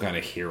obviously some kind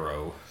of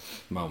hero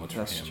moment for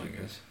him, stupid.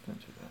 I guess. Don't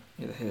do that.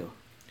 You're the heel.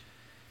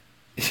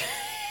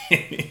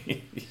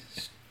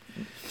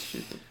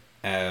 Stupid.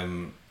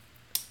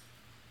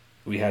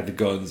 We had the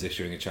Guns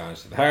issuing a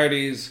challenge to the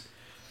Hardys.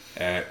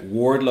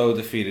 Wardlow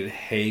defeated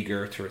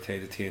Hager to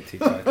retain the TNT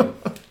title.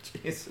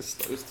 Jesus,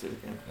 those two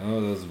again.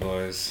 Oh, those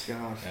boys.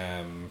 God.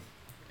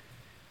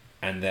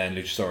 And then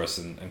Luchasaurus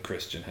and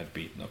Christian had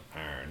beaten up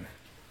Arn,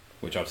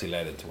 which obviously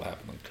led into what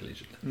happened on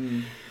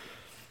Collision.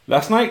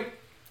 Last night,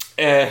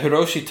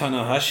 Hiroshi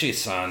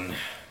Tanahashi-san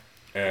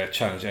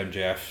challenged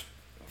MJF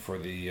for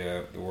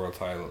the world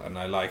title, and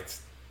I liked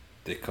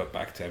the cut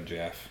back to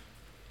MJF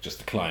just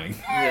declining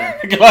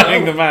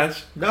the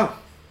match. No.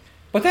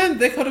 But then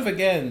they could have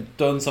again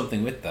done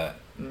something with that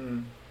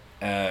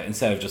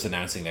instead of just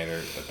announcing later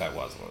that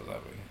was what was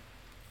happening.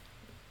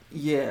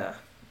 Yeah.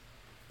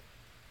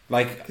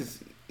 Like,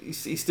 because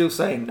he's still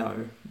saying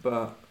no,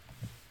 but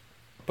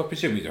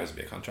presumably there has to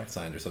be a contract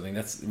signed or something.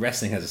 That's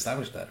wrestling has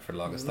established that for the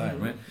longest time,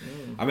 right?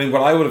 I mean,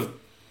 what I would have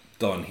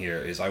done here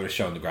is I would have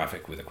shown the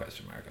graphic with a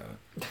question mark on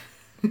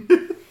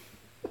it.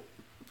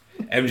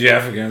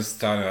 MJF against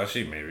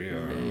Tanahashi, maybe,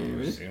 or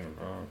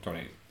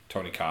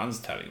Tony Khan's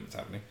telling him what's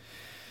happening.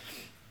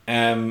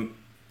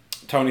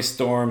 Tony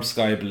Storm,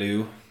 Sky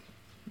Blue.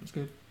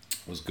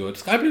 Was good.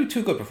 Sky Blue,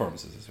 2 good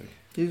performances this week.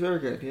 He's very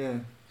good, yeah.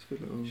 She's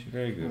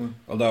very good.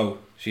 Although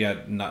she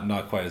had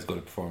not quite as good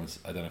a performance.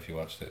 I don't know if you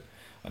watched it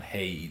on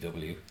Hey EW.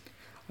 I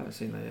haven't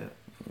seen that yet.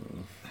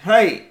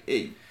 Hey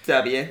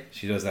EW.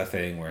 She does that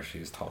thing where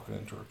she's talking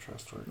into her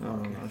chest.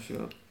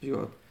 You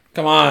got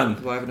come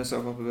on, liven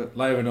herself up a bit.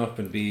 Liven up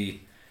and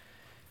be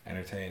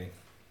entertaining.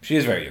 She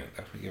is very young.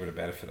 We give her the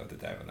benefit of the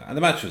doubt on that. And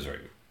the match was very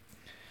good.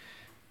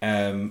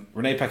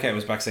 Renee Paquette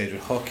was backstage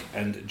with Hook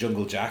and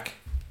Jungle Jack.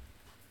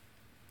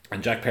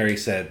 And Jack Perry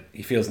said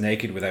he feels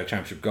naked without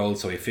championship gold,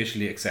 so he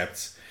officially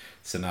accepts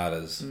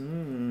Sonata's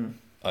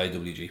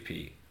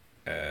IWGP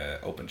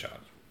Open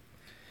challenge.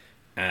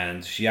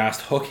 And she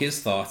asked Hook his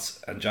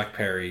thoughts, and Jack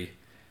Perry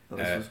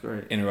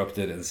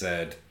interrupted and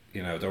said,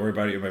 you know, don't worry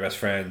about it, you're my best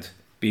friend,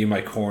 be in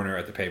my corner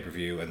at the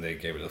pay-per-view, and they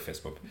gave it a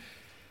fist bump.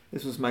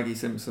 This was Maggie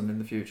Simpson in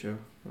the future.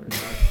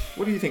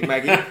 What do you think,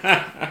 Maggie?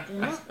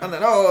 And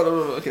then,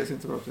 it gets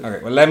interrupted.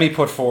 Okay, well, let me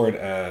put forward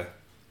a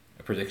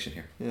prediction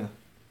here.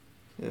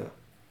 Yeah.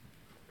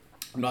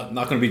 I'm not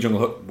going to be Jungle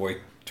Hook Boy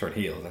turn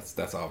heel.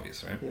 That's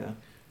obvious, right? Yeah.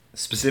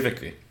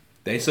 Specifically,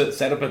 they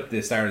set up at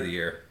the start of the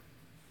year.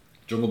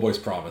 Jungle Boy's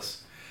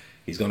promise,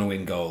 he's going to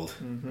win gold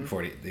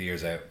before the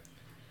year's out.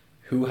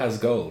 Who has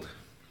gold?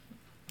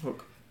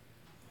 Hook.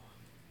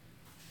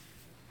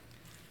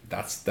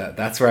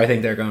 That's where I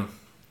think they're going.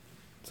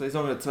 So he's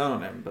not going to turn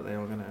on him, but they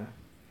are going to.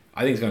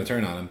 I think he's going to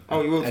turn on him.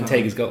 Oh, he will and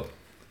take his gold.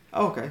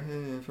 Oh, okay.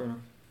 Yeah, fair enough.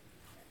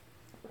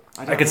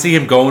 I can see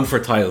him going for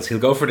titles. He'll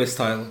go for this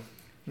title,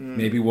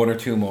 maybe 1 or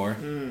 2 more,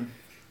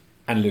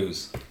 and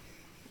lose,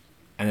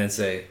 and then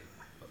say,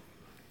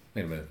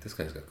 "Wait a minute, this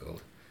guy's got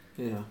gold."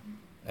 Yeah.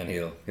 And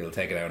he'll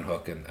take it out on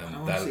Hook, and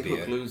that'll be Hook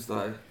it. lose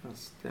though.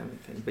 That's the only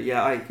thing. But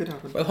yeah, it could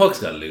happen. Well, Hook's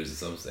got to lose at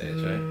some stage,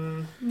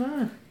 right?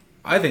 No.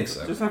 I think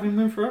so. Just have him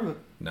win forever.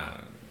 No.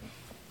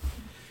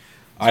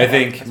 I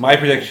think my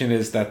prediction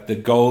is that the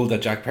gold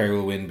that Jack Perry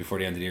will win before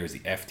the end of the year is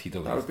the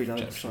FTW. That would be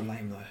so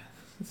lame though.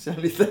 It's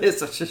only there's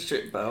such a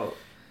strict belt.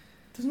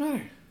 Doesn't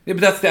matter. Yeah,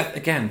 but that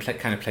again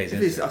kind of plays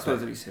into it. I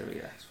suppose if he's here,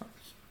 yeah, it's fine.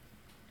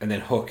 And then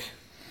Hook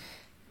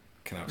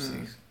can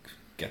obviously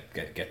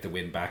get the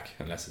win back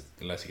unless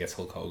he gets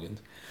Hulk Hogan.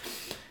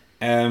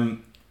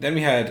 Then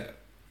we had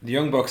the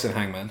Young Bucks and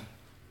Hangman.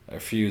 I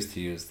refused to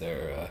use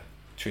their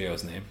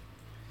trio's name.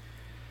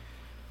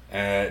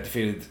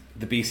 Defeated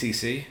the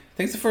BCC. I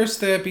think it's the first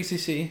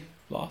BCC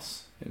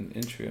loss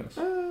in trios.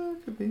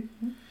 Could be.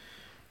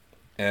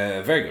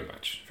 Very good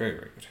match. Very,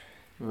 very good.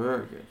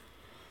 Very good.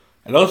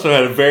 And also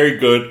had a very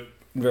good,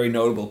 very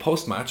notable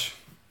post-match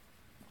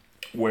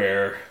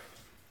where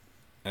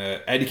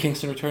Eddie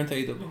Kingston returned to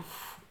AEW.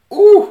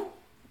 Ooh!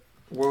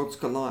 Worlds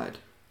collide.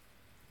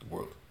 The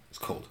world is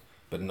cold,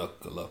 but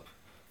knuckle up.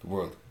 The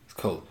world is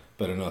cold,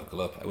 but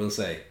knuckle up. I will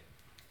say,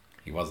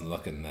 He wasn't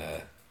looking.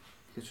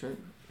 Good shape.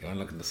 He wasn't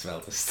looking the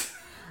sveltest.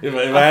 if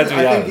I had to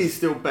be I honest. think he's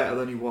still better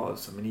than he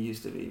was. I mean, he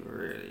used to be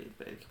really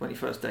big when he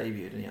first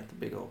debuted, and he had the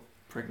big old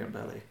pregnant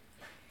belly.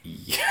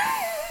 Yeah.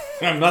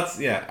 I'm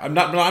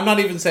not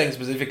even saying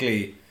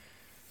specifically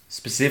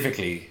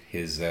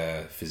his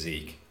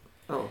physique.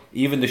 Oh.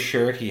 Even the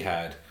shirt he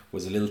had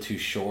was a little too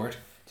short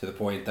to the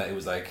point that it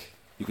was like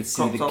you could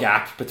see the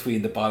gap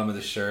between the bottom of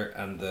the shirt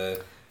and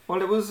the.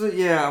 Well, it was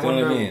yeah. I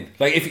wonder what I mean?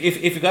 Like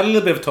if you got a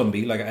little bit of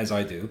tumby, like as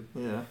I do,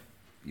 yeah,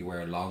 you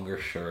wear a longer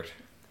shirt.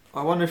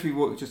 I wonder if he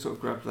just sort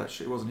of grabbed that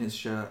shirt. It wasn't his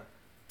shirt.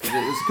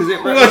 Because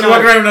you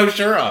walk around with no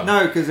shirt on.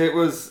 No, because it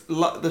was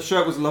the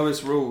shirt was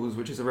Lois Rules,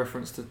 which is a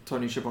reference to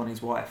Tony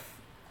Schiavone's wife.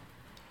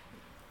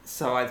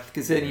 So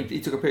because then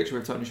he took a picture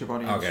of Tony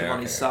Schiavone and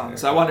Schiavone's son. Okay.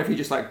 So I wonder if he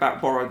just like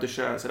borrowed the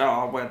shirt and said, "Oh,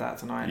 I'll wear that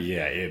tonight."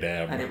 Yeah,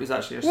 and it was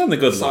actually a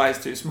good size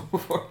look. Too small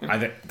for him. I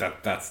think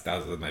that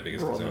was my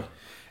biggest concern.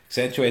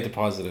 Accentuate the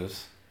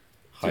positives,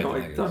 hide the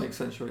negatives. Don't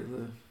accentuate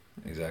the.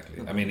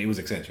 Exactly. I mean, it was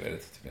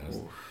accentuated, to be honest.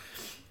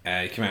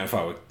 He came out and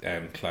fought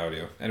with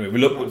Claudio. Anyway,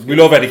 we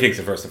love Eddie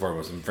Kingston first and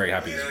foremost. I'm very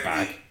happy he's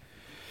back.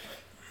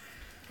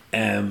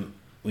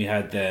 We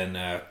had then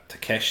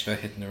Takeshita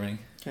hitting the ring.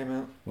 Came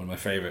out. One of my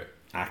favourite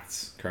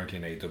acts currently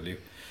in AEW,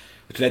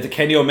 which led to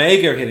Kenny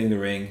Omega hitting the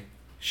ring,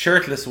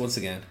 shirtless once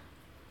again.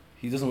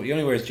 He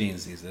only wears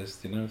jeans these days.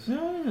 Do you notice?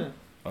 Yeah.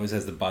 Always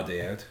has the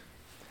body out.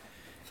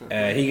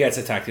 He gets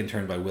attacked in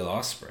turn by Will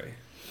Ospreay,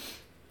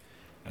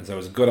 and so it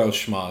was good old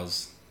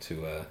schmoz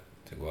to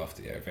go off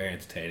the air. Very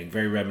entertaining,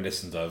 very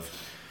reminiscent of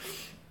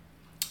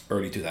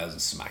early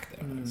 2000s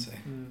SmackDown. I'd say.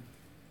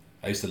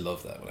 I used to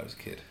love that when I was a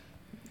kid.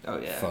 Oh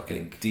yeah.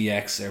 Fucking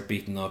DX are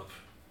beating up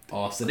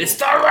Austin. It's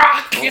The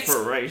Rock!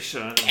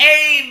 Operation.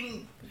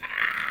 Kane!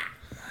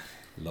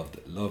 Loved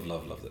it. Loved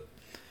it.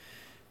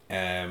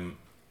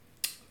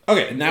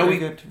 Okay, now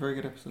very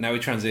good episode. Now we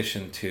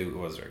transition to it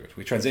was very good.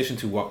 We transition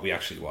to what we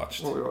actually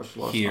watched. What we watched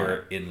last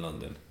here night. In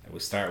London. And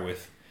we'll start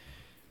with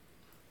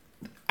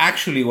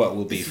actually what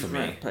will be for me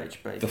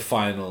Rampage, baby. the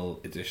final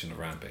edition of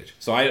Rampage.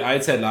 So I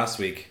had said last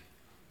week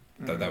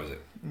that was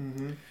it.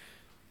 Mm-hmm.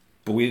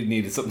 But we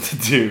needed something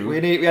to do.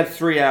 We had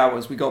 3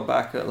 hours. We got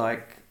back at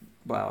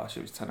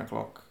actually it was 10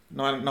 o'clock.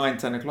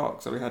 10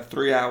 o'clock. So we had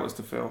 3 hours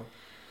to fill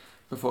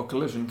before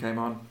Collision came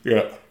on.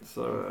 Yeah.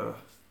 So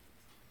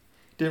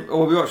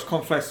we watched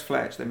Confess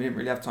Fletch. Then we didn't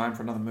really have time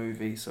for another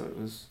movie. So it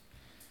was.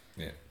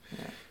 Yeah.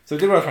 So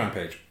we did watch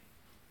Rampage.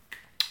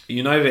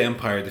 United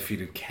Empire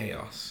defeated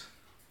Chaos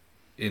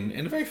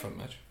in a very fun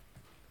match.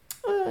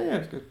 Yeah, it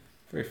was good.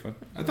 Very fun.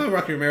 I thought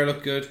Rocky Romero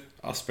looked good.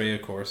 Ospreay,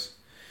 of course.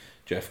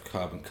 Jeff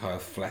Cobb and Kyle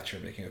Fletcher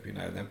making up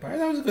United Empire.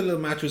 That was a good little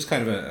match. It was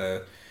kind of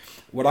a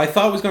what I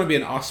thought was going to be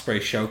an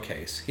Ospreay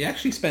showcase. He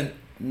actually spent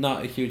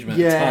not a huge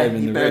amount of time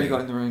in the ring. Yeah, he barely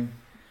got in the ring.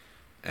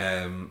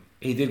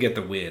 He did get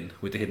the win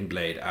with the Hidden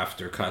Blade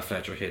after Kyle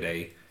Fletcher hit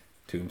a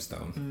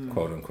tombstone,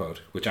 quote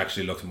unquote, which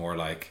actually looked more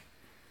like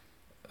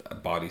a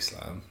body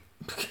slam.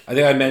 I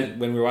think I meant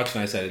when we were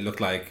watching, I said it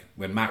looked like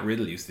when Matt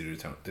Riddle used to do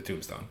the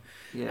tombstone.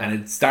 Yeah. And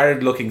it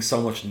started looking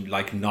so much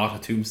like not a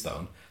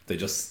tombstone. They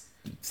just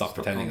stopped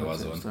pretending it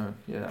was one.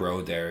 Yeah.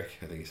 Bro Derek,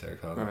 I think he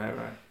started calling it.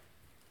 Right.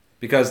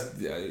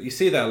 Because you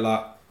see that a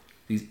lot.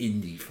 These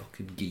indie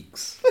fucking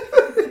geeks.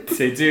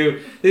 They do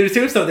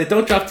tombstone. They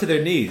don't drop to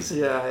their knees.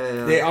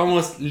 Yeah. They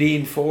almost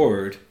lean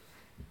forward.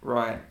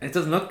 Right. It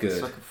doesn't look good.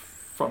 It's like a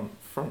front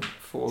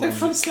four. It's like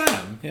front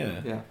slam.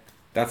 Yeah. Yeah.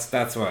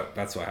 That's what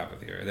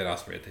happened here. Then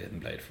Ospreay hit the Hidden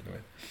Blade for the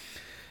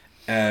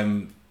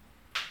win.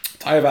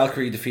 Taya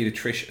Valkyrie defeated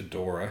Trish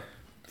Adora.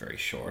 Very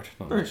short.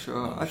 Very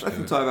short. I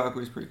think Taya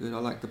Valkyrie's pretty good. I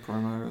like the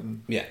promo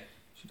and yeah.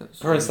 She does.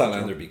 Her and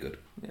Statlander would be good.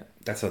 Yeah.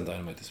 That's on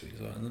Dynamite this week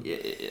as well, isn't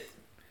it?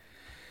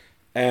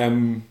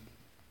 Yeah.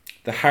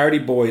 The Hardy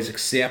Boys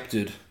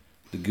accepted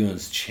the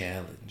Guns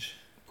challenge.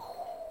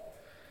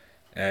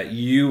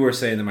 You were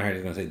saying that my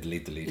Hardy's going to say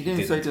delete. He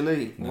didn't say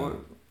delete. No. What?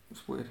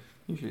 It's weird.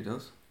 Usually he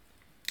does.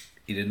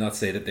 He did not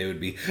say that they would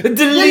be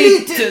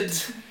deleted.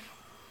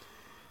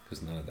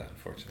 There's none of that,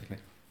 unfortunately.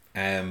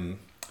 And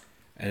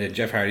then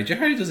Jeff Hardy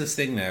does this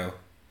thing now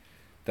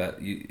that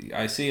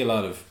I see a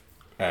lot of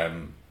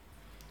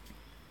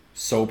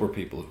sober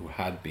people who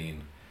had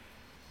been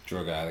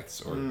drug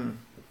addicts or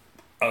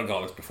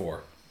alcoholics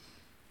before,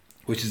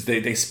 which is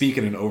they speak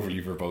in an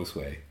overly verbose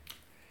way,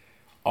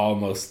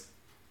 almost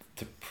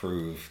to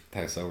prove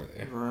how sober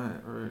they are.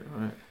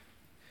 Right.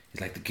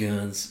 He's like, the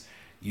Guns,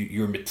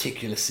 you're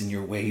meticulous in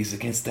your ways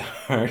against the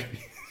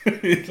Hardy.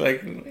 He's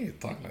like, what are you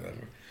talking like that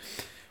for?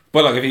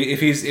 But look, if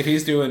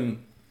he's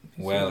doing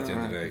well at the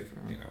end of the day,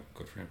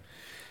 good for him.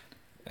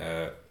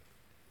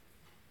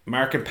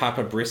 Mark and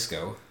Papa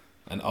Briscoe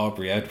and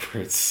Aubrey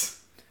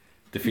Edwards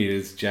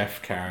defeated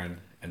Jeff, Karen,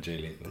 and Jay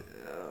Lethal.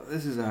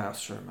 This is a house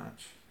show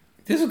match.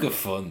 This was good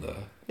fun,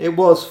 though. It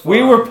was fun.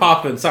 We were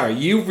popping. Sorry,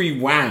 you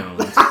rewound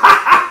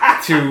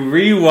to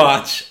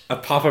rewatch a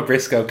Papa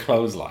Briscoe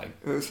clothesline.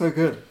 It was so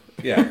good.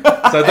 Yeah.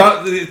 So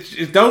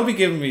don't be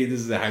giving me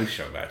this is a house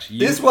show match.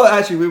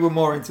 We were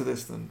more into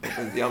this than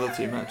the other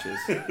two matches.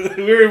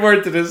 We were more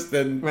into this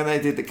than when they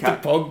did the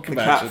cat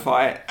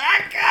fight.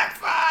 I can't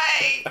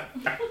fight.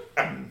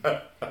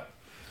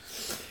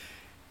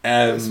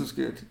 This was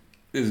good.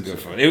 It was good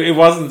fun. It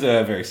wasn't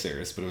very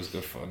serious, but it was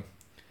good fun.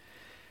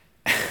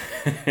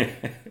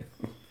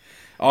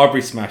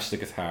 Aubrey smashed the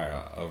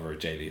guitar over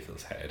Jay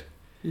Lethal's head.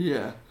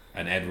 Yeah.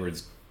 And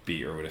Edwards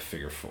beat her with a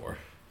figure 4.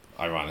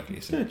 Ironically,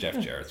 so Jeff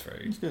Jarrett's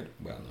very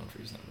well known for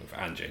using that move,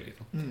 and Jay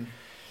Lethal.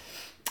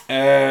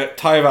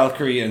 Taya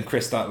Valkyrie and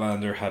Chris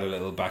Statlander had a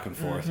little back and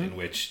forth in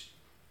which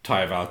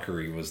Taya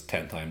Valkyrie was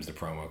 10 times the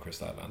promo Chris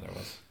Statlander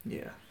was.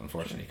 Yeah.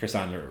 Unfortunately, Chris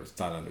Statlander was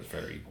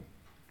very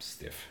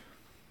stiff.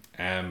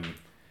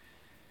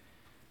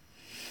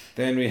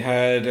 Then we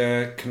had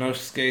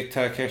Konosuke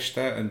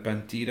Takeshita and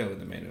Bandido in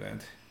the main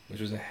event, which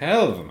was a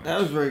hell of a match. That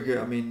was very good.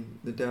 I mean,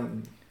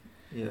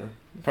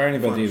 Apparently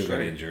Bandido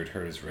got injured,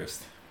 hurt his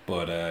wrist,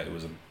 but it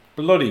was a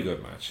bloody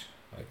good match.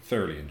 I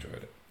thoroughly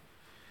enjoyed it.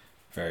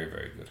 Very,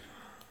 very good.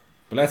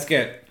 But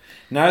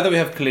now that we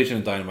have Collision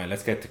and Dynamite,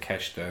 let's get to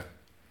Takeshita.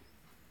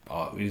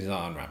 Oh, he's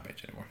not on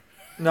Rampage anymore.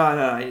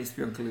 No, he needs to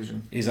be on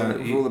Collision. He's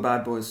with all the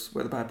bad boys,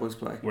 where the bad boys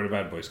play. Where the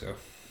bad boys go.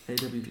 AW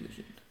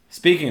Collision.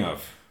 Speaking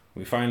of,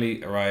 we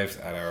finally arrived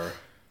at our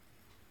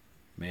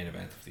main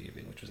event of the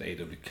evening, which was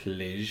AW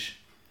Collision.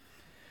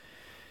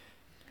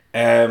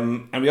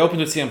 And we opened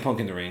with CM Punk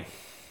in the ring.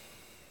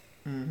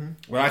 Mm-hmm.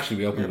 Well, actually,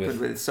 we opened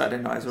with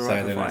Saturday Night's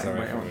Alright for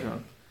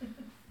Fighting,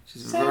 which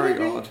is very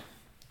odd.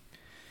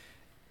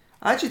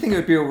 I actually think it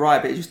would be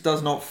alright, but it just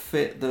does not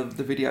fit the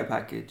video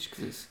package.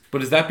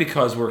 But is that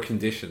because we're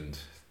conditioned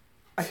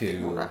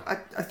to...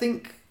 I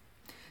think...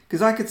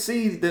 Because I could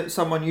see that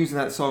someone using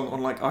that song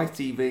on like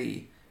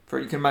ITV,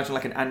 you can imagine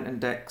like an Ant and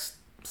Dex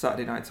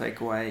Saturday Night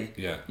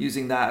Takeaway,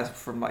 using that as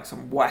from like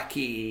some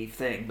wacky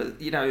thing.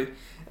 But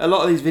a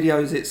lot of these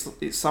videos, it's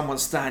someone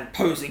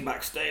posing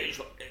backstage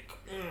like,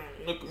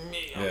 look at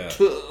me, I'm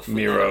tough.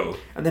 Miro.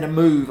 And then a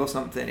move or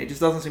something. It just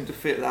doesn't seem to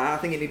fit that. I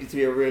think it needed to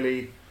be a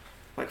really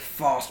like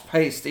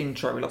fast-paced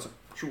intro with lots of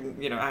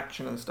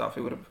action and stuff.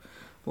 It would have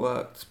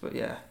worked. But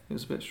yeah, it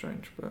was a bit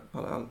strange. But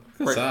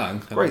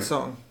great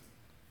song.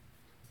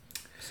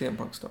 CM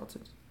Punk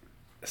started.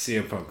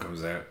 CM Punk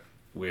comes out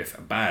with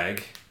a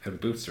bag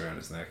and boots around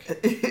his neck.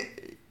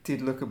 It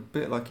did look a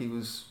bit like he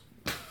was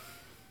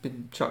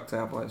been chucked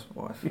out by his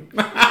wife.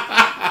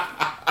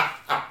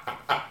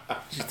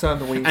 She turned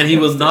the wings. And he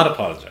will not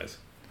apologise.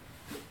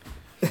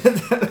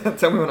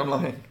 Tell me when I'm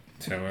lying.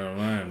 Tell me when I'm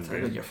lying. Tell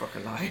me when you're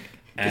fucking lying.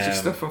 Get your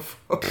stuff off.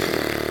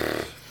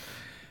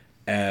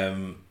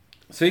 So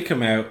he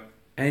came out,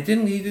 and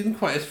he didn't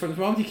quite. From the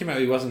moment he came out,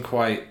 he wasn't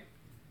quite.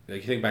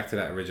 Like, you think back to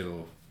that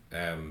original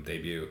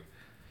debut,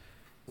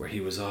 where he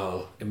was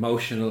all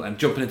emotional and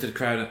jumping into the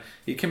crowd.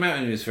 He came out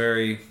and he was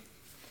very...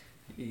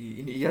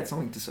 He had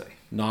something to say.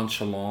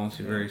 Nonchalant,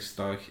 very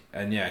stoic.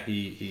 And yeah,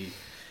 he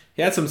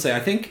had something to say. I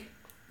think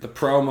the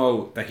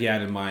promo that he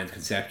had in mind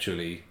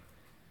conceptually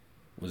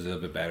was a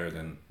little bit better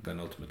than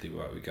ultimately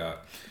what we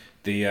got.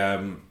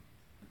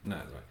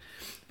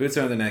 Boots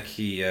around the neck,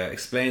 he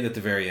explained at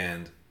the very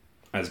end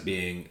as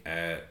being,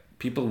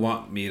 people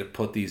want me to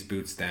put these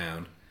boots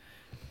down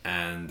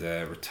and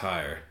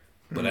retire.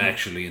 But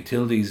actually,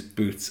 until these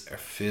boots are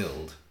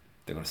filled,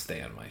 they're going to stay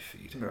on my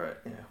feet. Right,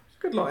 yeah. It's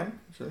a good line,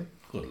 actually.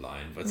 Good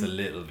line, but it's a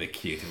little bit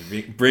cute.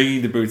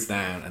 Bringing the boots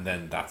down, and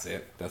then that's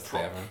it. That's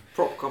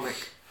prop comic.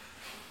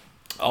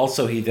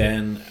 Also, he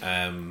then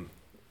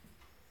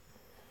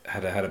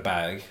had a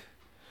bag,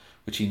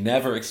 which he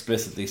never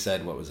explicitly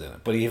said what was in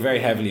it, but he very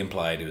heavily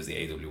implied it was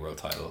the AW World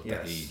Title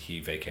that he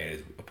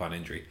vacated upon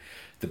injury.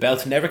 The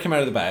belt never came out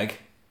of the bag,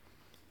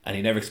 and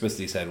he never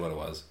explicitly said what it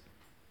was.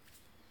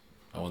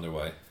 I wonder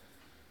why.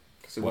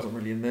 Because it wasn't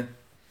really in there.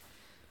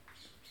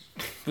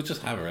 But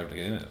just have a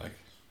replica in it, like.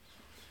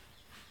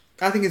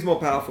 I think it's more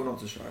powerful not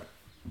to show it.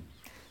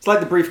 It's like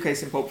the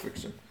briefcase in Pulp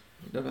Fiction.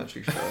 You don't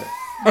actually show it.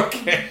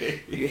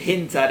 Okay. You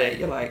hint at it.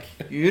 You're like,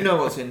 you know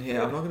what's in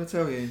here. I'm not going to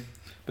tell you.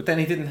 But then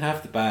he didn't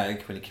have the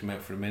bag when he came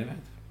out for the main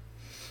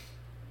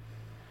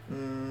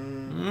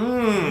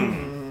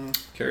event.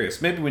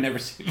 Curious. Maybe we never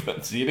see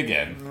it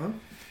again.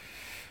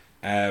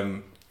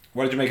 No.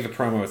 What did you make of the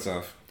promo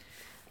itself?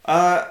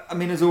 I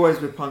mean, as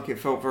always with Punk, it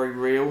felt very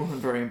real and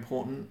very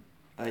important,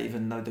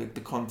 even though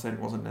the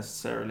content wasn't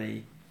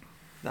necessarily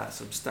that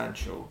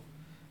substantial.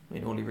 I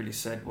mean, all he really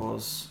said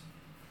was...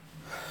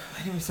 I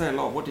didn't even say a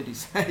lot. What did he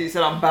say? He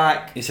said, I'm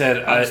back. He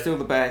said, I'm still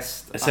the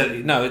best. I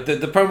said, no,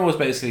 the promo was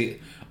basically,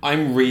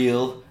 I'm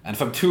real, and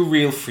if I'm too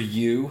real for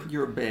you...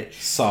 You're a bitch.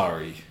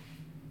 Sorry.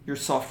 You're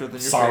softer than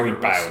your sorry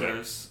favorite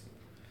wrestlers.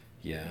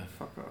 Yeah.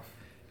 Fuck off.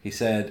 He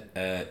said,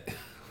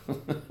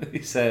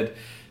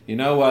 you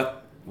know what?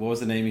 What was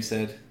the name he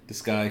said?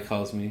 This guy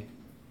calls me...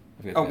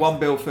 One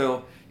Bill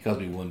Phil. He calls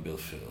me One Bill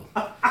Phil.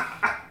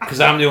 Because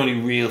I'm the only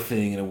real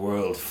thing in a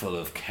world full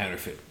of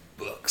counterfeit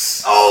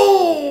books.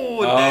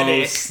 Oh,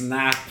 daddy. Oh,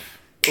 snap.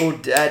 Oh,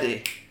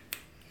 daddy.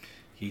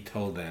 He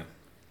told them.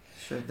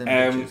 Showed them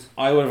bitches.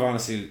 I would have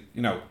honestly...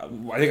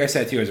 I think I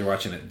said to you as we were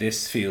watching it,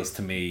 this feels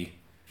to me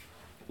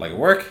like a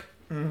work.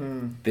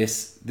 Mm-hmm.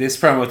 This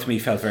promo to me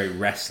felt very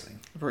wrestling.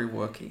 Very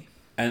worky.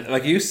 And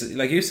like you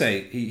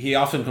say, he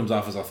often comes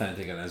off as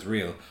authentic and as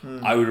real.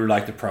 I would have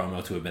liked the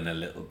promo to have been a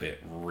little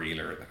bit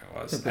realer than it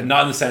was. And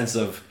not in the sense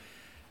of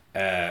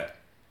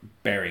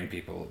burying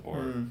people,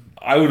 or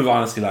I would have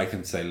honestly liked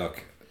him to say,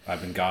 "Look,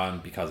 I've been gone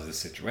because of this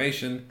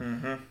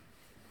situation.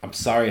 I'm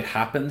sorry it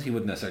happened." He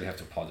wouldn't necessarily have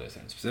to apologize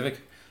in specific.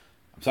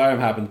 "I'm sorry it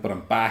happened, but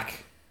I'm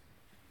back,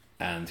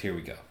 and here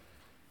we go."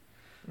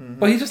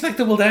 But he just like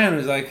doubled down.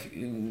 He's like,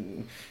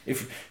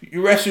 "If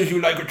your wrestlers you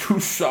like are too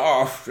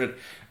soft,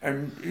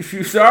 and if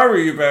you're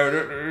sorry about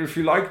it, or if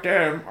you like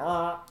them,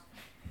 like,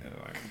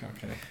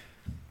 okay,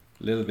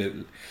 a little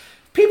bit."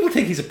 People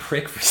think he's a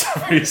prick for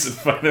some reason.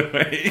 By the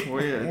way,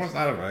 Weird. What's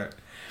that about?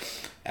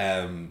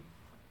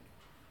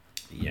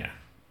 Yeah,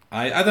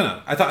 I don't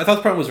know. I thought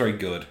the promo was very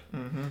good.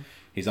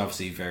 He's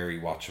obviously very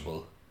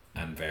watchable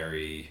and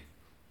very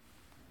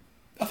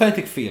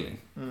authentic feeling.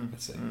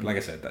 Let's say, like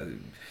I said,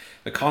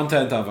 the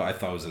content of it I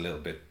thought was a little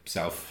bit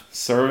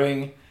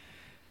self-serving,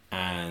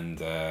 and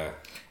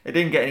It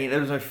didn't get any.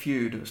 There was no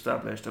feud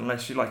established,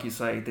 unless you, like you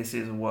say, this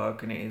is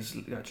work and it is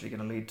actually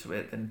going to lead to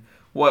it. Then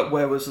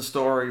where was the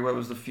story? Where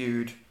was the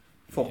feud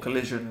for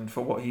Collision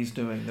for what he's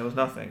doing? There was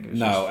nothing. It was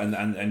no,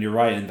 and you're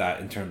right in that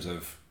in terms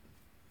of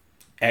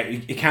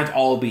it can't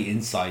all be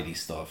insidey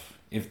stuff.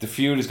 If the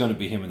feud is going to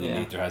be him and the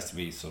Elite, there has to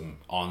be some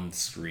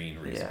on-screen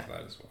reason for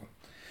that as well.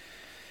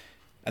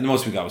 And the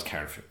most we got was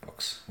counterfeit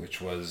books, which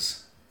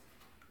was,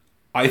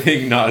 I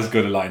think, not as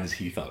good a line as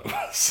he thought it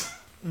was.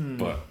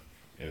 But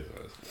it is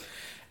what it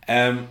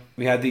is.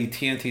 We had the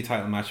TNT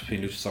title match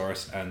between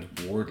Luchasaurus and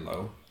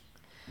Wardlow.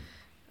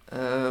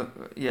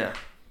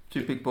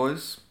 Two big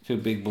boys. Two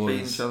big Beating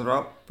boys. each other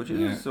up, which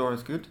is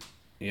always good.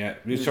 Yeah,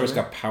 Luchasaurus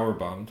got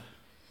powerbombed.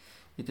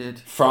 He did.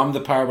 From the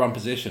powerbomb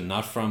position,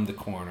 not from the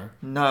corner.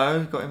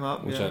 No, he got him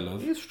up. Which I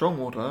love. He's a strong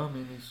Wardlow. I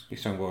mean, He's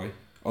a strong boy.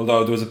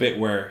 Although there was a bit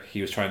where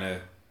he was trying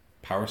to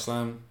power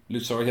slam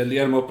Luchasaurus. He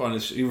had him up on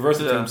his... He reversed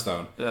the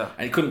tombstone. Yeah.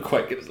 And he couldn't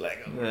quite get his leg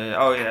up. Yeah.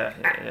 Oh, yeah.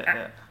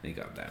 And he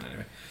got him down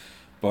anyway.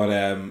 But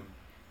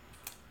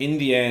in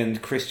the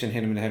end, Christian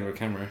hit him in the head with a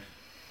camera.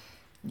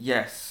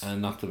 Yes.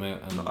 And knocked him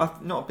out.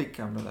 And Not a big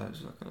camera, though. It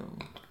was like a little...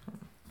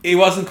 It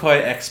wasn't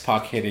quite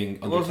X-Pac hitting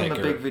It Undertaker.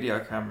 wasn't a big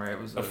video camera.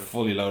 It was a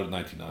fully loaded It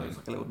 99. was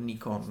like a little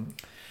Nikon.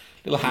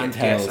 Little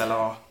handheld.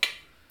 DSLR.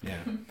 Yeah.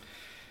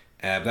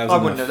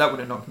 That wouldn't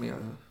have knocked me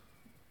over.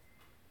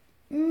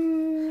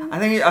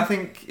 I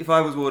think if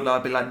I was Wardlow,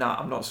 I'd be like, nah,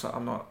 I'm not.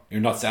 You're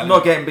not selling. I'm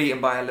not getting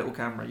beaten by a little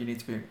camera. You need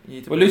to be.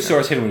 Well,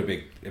 Luchasaurus hit him with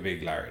a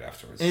big lariat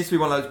afterwards. It needs to be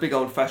one of those big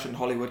old-fashioned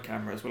Hollywood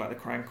cameras with like the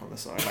crank on the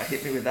side. Like,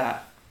 hit me with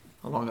that.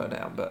 I'll not go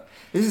down. But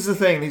this is the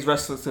thing. These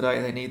wrestlers today,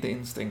 they need the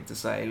instinct to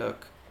say,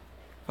 look,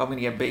 if I'm going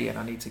to get beaten,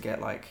 I need to get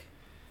like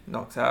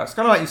knocked out. It's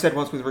kind of like you said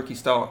once with Ricky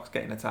Starks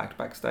getting attacked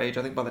backstage.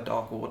 I think by the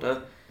Dark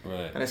Order.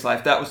 Right. And it's like,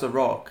 if that was The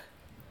Rock,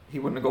 he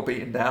wouldn't have got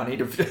beaten down. He'd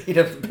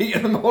have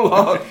beaten them all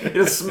up. He'd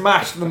have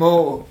smashed them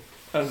all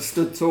and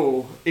stood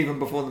tall even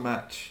before the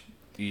match.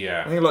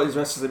 Yeah. I think a lot of these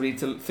wrestlers need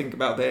to think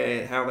about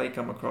how they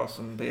come across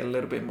and be a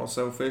little bit more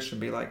selfish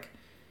and be like,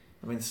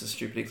 I mean, this is a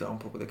stupid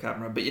example with the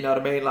camera, but you know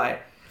what I mean?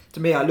 Like, to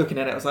me, I looking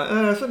at it, I was like,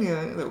 it's only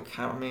a little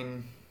camera. I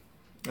mean,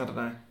 I don't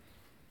know.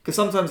 Because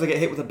sometimes they get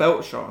hit with a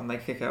belt shot and they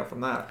kick out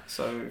from that.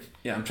 So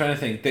yeah, I'm trying to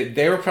think.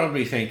 They were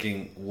probably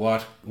thinking,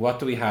 what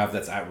do we have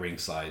that's at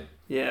ringside?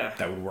 Yeah,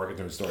 that would work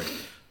into the story.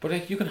 But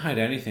like, you can hide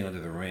anything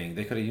under the ring.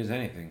 They could have used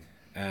anything.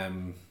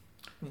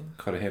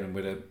 Could have hit him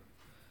with a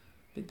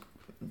big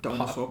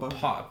dinosaur bone,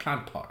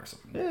 plant pot or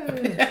something.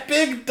 Yeah, a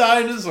big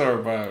dinosaur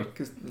bone.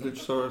 Because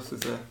Luchasaurus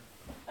is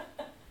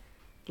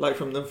like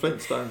from the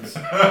Flintstones.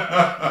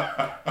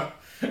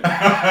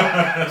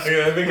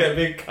 I think a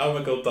big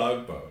comical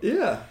dog bone.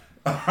 Yeah.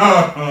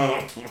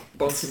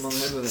 Bonk him on the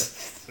head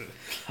with it.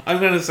 I'm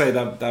going to say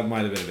that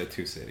might have been a bit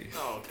too silly.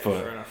 Oh, okay, but,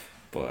 fair enough.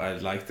 But I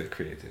like the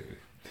creativity.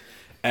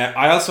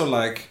 I also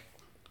like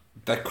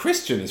that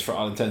Christian is, for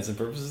all intents and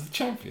purposes, the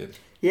champion.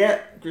 Yeah,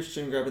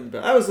 Christian grabbing the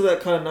belt. That was a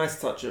kind of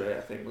nice touch of it,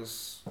 I think.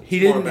 He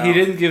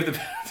didn't give the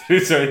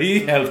belt. Sorry, he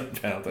held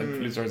the belt.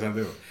 And Luchasaurus held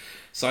the belt.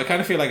 So I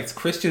kind of feel like it's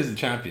Christian as the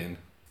champion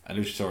and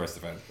Luchasaurus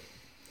defends it.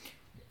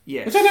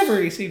 Yes. Which I've never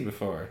really seen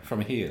before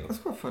from a heel. That's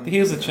quite funny. The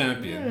heel's a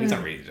champion. Yeah. He's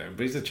not really a champion,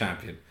 but he's a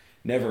champion.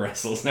 Never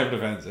wrestles, never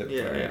defends it.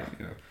 Yeah, but, yeah.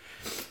 You know,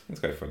 it's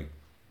quite funny.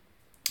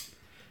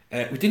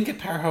 We didn't get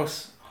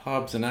Powerhouse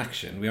Hobbs in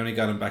action. We only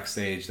got him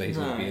backstage. That he's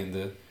going to be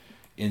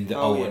in the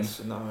Owen.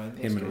 Yes. No,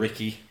 him and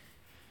Ricky.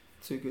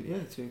 Too good.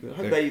 Yeah, too good. I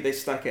hope they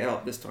stack it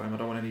up this time. I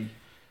don't want any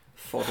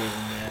fodder in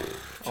there.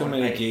 Too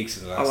many geeks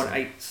in the last I want one.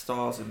 8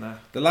 stars in there.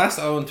 The last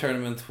Owen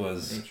tournament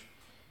was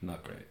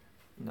not great.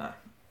 No.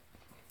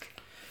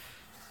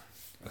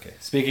 Okay,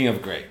 speaking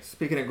of great.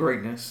 Speaking of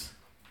greatness.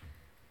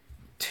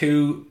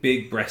 2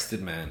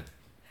 big-breasted men.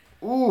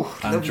 Ooh.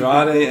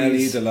 Andrade El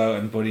Idolo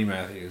and Buddy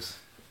Matthews.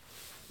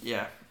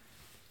 Yeah.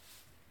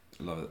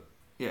 Love it.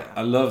 Yeah.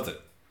 I loved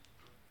it.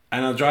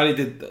 And Andrade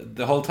did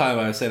the whole time.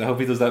 I was saying, I hope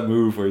he does that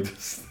move where he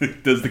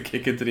does the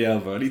kick into the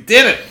elbow, and he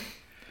did it.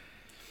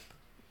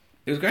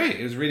 It was great.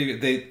 It was really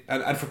good.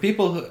 And for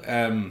people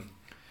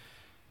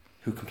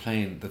who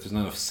complain that there's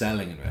not enough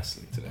selling in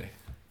wrestling today,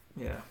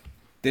 yeah,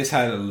 this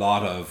had a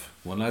lot of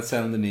one lad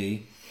selling the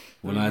knee,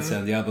 one lad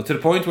selling the elbow, to the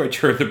point where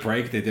during the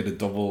break they did a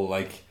double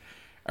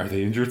Are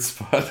they injured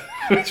spot?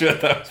 Which I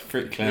thought was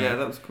pretty clever. Yeah,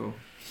 that was cool.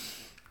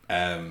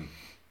 And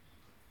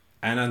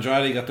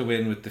Andrade got the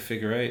win with the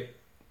figure 8.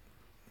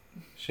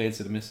 Shades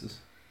of the misses.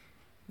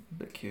 A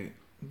bit cute,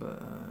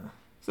 but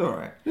it's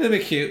alright. A little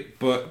bit cute,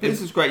 but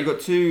This is great. You've got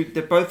two,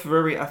 they're both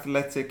very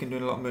athletic and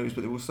doing a lot of moves,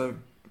 but they're also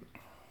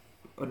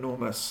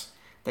enormous.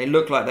 They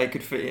look like they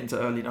could fit into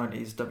early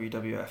 90s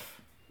WWF.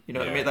 You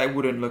know what I mean? They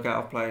wouldn't look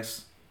out of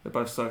place. They're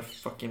both so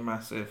fucking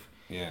massive.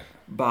 Yeah.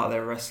 But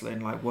they're wrestling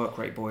like work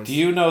rate boys. Do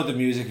you know the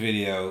music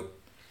video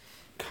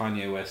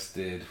Kanye West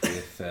did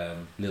with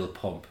Lil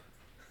Pump?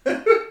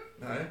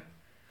 No.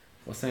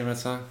 What's the name of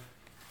that song?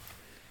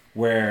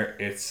 Where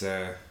it's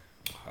I'm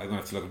gonna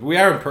have to look. We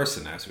are in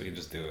person now, so we can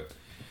just do it.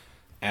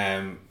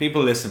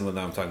 People listen will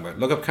know what I'm talking about.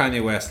 Look up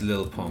Kanye West,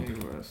 Lil Pump.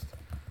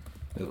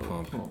 Lil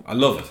Pump. I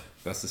love it.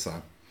 That's the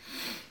song.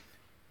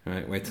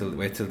 Right, wait till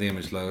the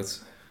image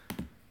loads.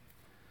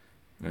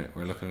 Right,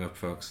 we're looking it up,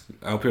 folks.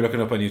 I hope you're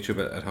looking up on YouTube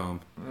at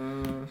home.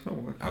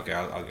 Okay,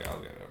 I'll get it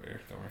over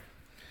here. Don't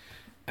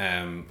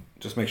worry.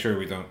 Just make sure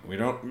we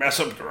don't mess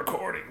up the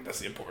recording. That's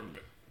the important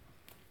bit.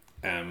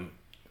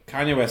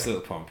 Kanye West,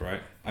 Lil Pump,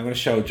 right? I'm going to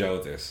show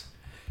Joe this,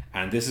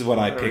 and this is what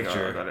I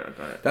picture. I got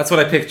it. That's what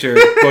I picture.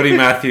 Buddy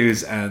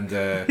Matthews and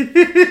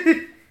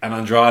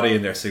Andrade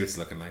in their suits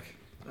looking like.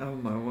 Oh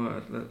my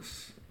word,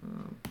 that's.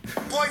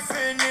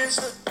 Boyfriend is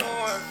a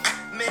dork,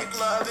 make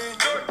love in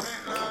Jordan.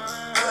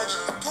 I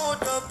just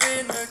pulled up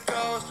in the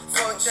ghost,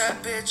 fuck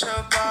that bitch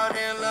up out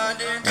in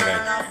London.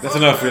 Okay, that's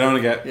enough. We don't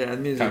want to get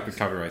music.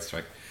 copyright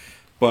strike.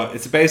 But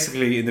it's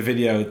basically in the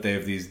video they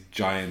have these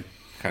giant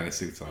kind of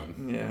suits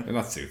on. Yeah, they're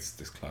not suits,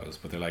 this clothes,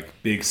 but they're like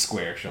big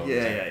square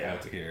shoulders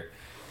out to here.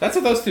 That's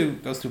what those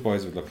two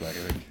boys would look like. I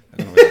think. I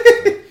don't know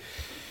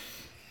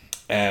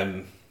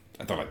what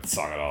I don't like the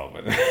song at all,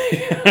 but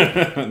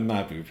I'm not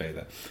happy we played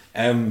that.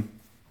 The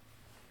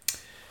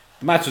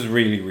match was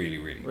really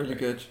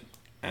good.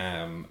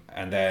 And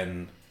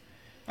then,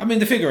 I mean,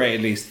 the figure 8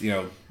 at least, you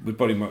know, with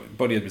Buddy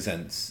had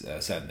been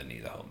setting the knee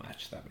the whole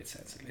match. That made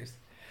sense at least.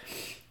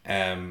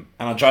 And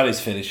Andrade's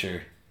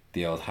finisher,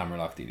 the old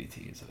hammerlock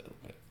DDT, is a little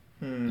bit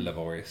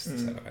laborious to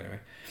set up anyway.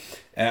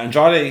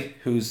 Andrade,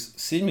 who's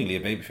seemingly a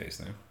babyface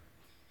now,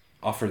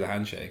 offered the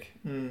handshake,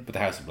 but the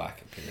House of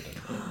Black appeared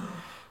and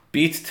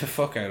beat the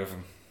fuck out of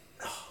him.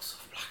 House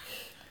of Black.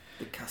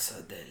 The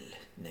Casa del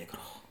Negro.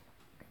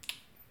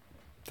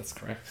 That's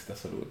correct.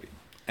 That's what it would be.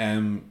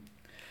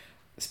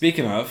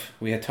 Speaking of,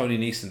 we had Tony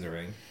Nese in the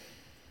ring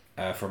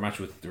for a match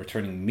with the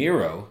returning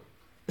Miro,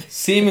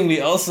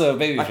 seemingly also a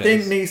babyface. I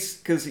think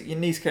Nese, because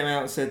Nese came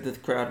out and said that the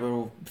crowd were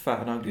all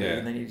fat and ugly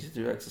and they needed to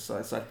do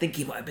exercise. So I think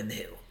he might have been the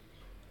heel.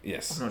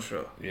 Yes. I'm not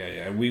sure.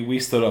 Yeah. We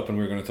stood up and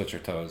we were going to touch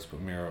our toes,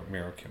 but Miro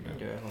came out.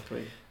 Yeah,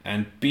 luckily.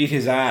 And beat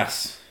his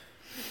ass.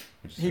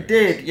 He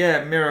did, nice.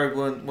 Yeah.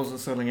 Miro wasn't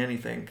selling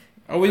anything.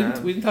 Oh, we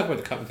didn't talk about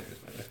the commentators,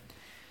 by the way.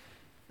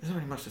 There's not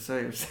really much to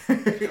say. I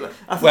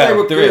thought they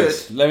were there good.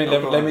 Is.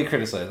 Let me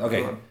criticize.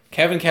 Okay,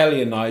 Kevin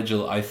Kelly and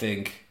Nigel, I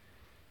think,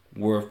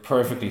 were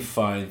perfectly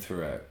fine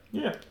throughout.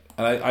 Yeah.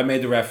 And I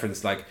made the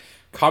reference, like,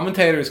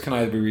 commentators can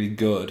either be really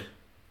good,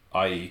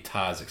 i.e.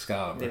 Taz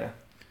Excalibur,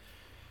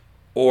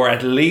 or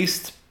at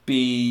least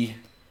be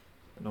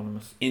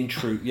anonymous.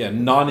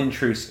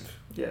 Non-intrusive.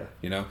 Yeah.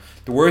 You know,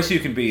 the worst you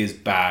can be is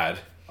bad,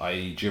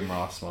 i.e. Jim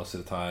Ross most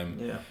of the time.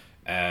 Yeah.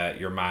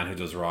 Your man who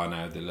does Raw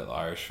now, the little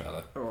Irish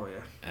fella. Oh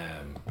yeah.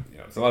 You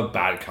know, there's a lot of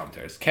bad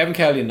commentators. Kevin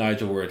Kelly and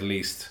Nigel were at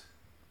least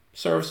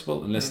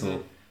serviceable and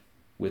listenable,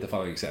 with the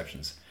following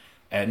exceptions.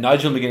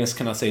 Nigel McGuinness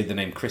cannot say the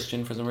name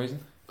Christian for some reason.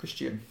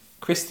 Christian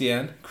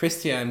Cage.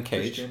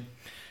 Christian.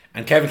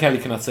 And Kevin Kelly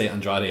cannot say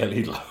Andrade El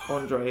Idolo.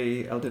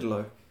 Andre El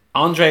Didlo.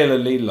 Andre El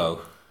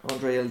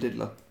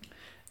Didlo.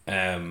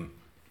 And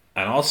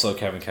also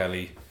Kevin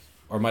Kelly,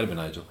 or it might have been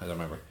Nigel, I don't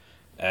remember,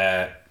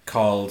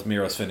 called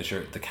Miro's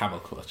finisher the camel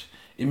clutch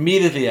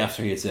immediately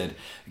after he had said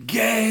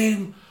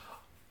game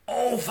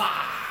over,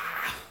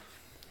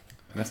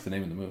 and that's the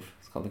name of the move.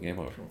 It's called the game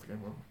over.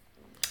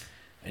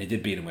 And he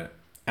did beat him with it,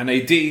 and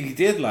he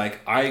did like,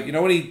 you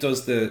know when he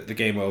does the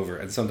game over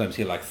and sometimes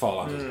he'll like fall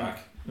onto his back.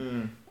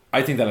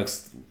 I think that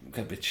looks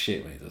a bit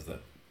shit when he does that,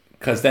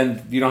 because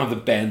then you don't have the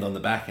bend on the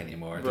back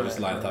anymore. They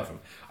just line it off him.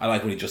 I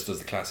like when he just does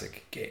the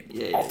classic game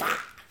over.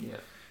 Yeah.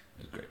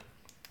 It's great.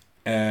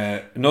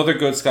 Another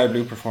good Sky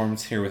Blue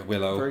performance here with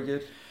Willow. Very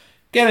good.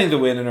 Getting the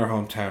win in her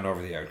hometown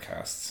over the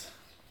Outcasts.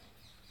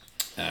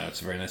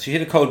 It's very nice. She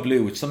hit a code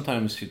blue, which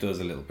sometimes she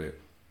does a little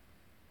bit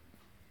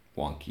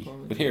wonky.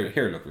 But here it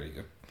looked really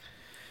good.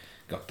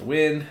 Got the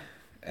win.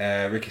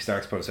 Ricky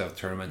Starks put us out of the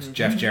tournament.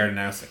 Jeff Jarrett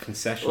announced a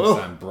concession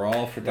stand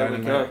brawl for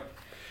Dynamite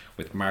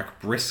with Mark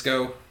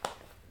Briscoe.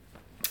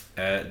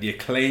 The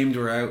Acclaimed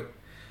were out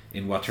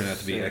in what turned out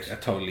to be a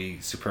totally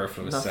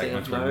superfluous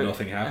segment where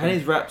nothing happened. And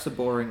his raps are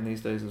boring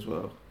these days as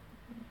well.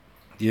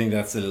 Do you think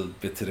that's a little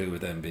bit to do with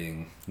them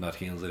being not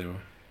heels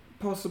anymore?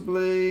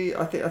 Possibly.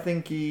 I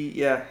think he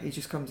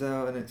just comes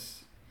out and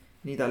it's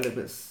need that little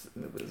bit of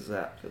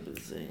zap, a little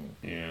bit of zing.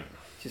 Yeah.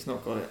 Just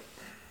not got it.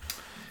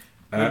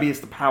 Maybe it's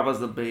the powers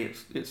that be.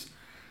 It's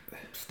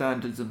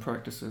standards and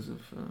practices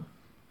of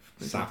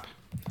SAP.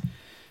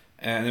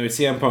 And then we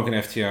CM Punk and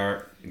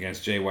FTR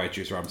against Jay White,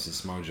 Juice Robinson,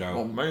 Samoa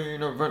Joe.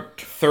 Main event.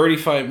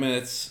 35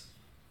 minutes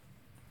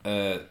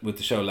with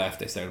the show left,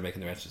 they started making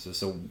their entrances.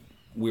 So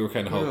we were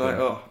kind of hoping Like,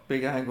 oh,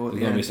 big angle at there's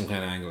the going to be end. some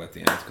kind of angle at the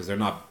end because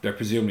they're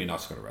presumably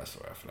not going to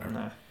wrestle after that.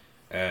 No.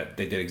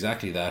 They did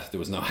exactly that. There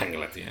was no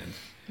angle at the end.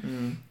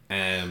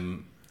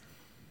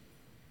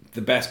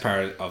 The best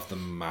part of the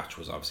match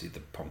was obviously the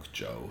Punk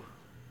Joe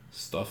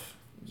stuff.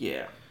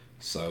 Yeah.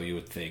 So you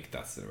would think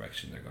that's the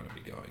direction they're going to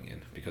be going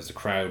in because the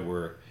crowd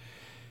were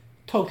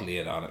totally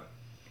in on it,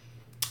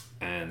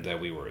 and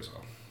we were as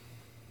well.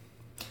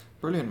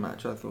 Brilliant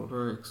match, I thought.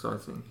 Very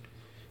exciting.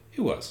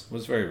 It was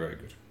very, very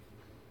good.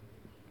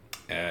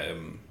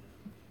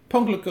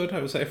 Punk looked good,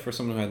 I would say, for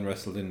someone who hadn't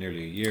wrestled in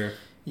nearly a year.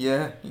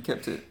 Yeah, he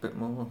kept it a bit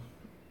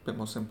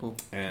more simple.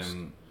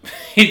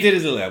 He did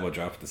his little elbow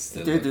drop. That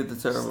still He did the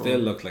terrible. Still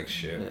looked like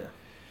shit.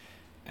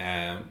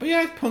 Yeah. But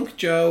yeah, Punk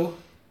Joe,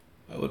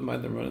 I wouldn't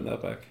mind them running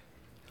that back.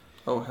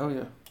 Oh, hell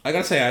yeah. I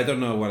gotta say, I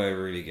don't know what I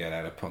really get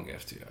out of Punk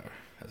FTR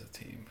as a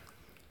team.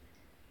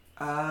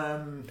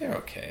 They're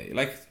okay.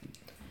 Like,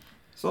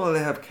 it's not that they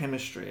have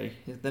chemistry.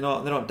 They're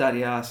not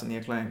Daddy Ass and the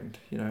Acclaimed.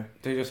 You know,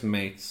 they're just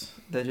mates.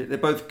 they're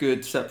both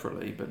good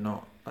separately, but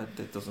not.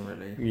 It doesn't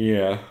really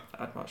Yeah.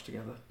 add much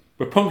together.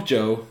 But Punk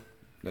Joe,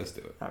 let's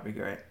do it. That'd be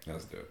great.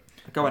 Let's do it.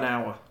 Go an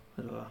hour.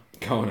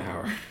 Go an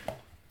hour.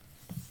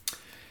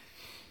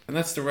 And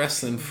that's the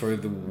wrestling for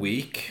the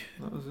week.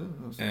 That was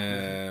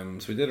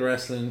it. So we did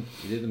wrestling,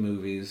 we did the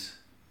movies.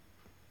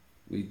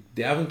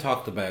 They haven't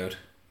talked about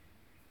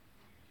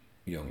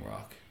Young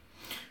Rock.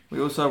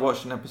 We also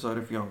watched an episode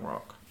of Young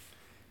Rock.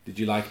 Did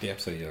you like the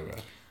episode of Young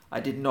Rock? I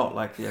did not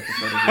like the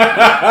episode of Young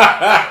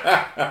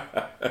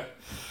Rock.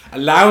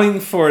 Allowing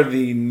for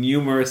the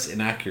numerous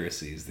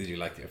inaccuracies, did you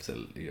like the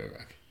episode of Young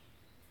Rock?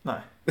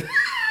 No.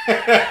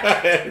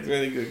 It's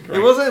really good. It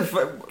wasn't.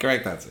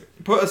 Correct answer.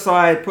 Put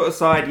aside.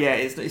 Yeah,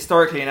 it's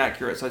historically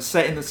inaccurate. So it's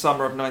set in the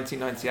summer of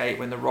 1998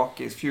 when The Rock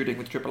is feuding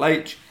with Triple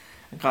H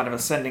and kind of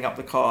ascending up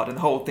the card, and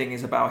the whole thing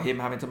is about him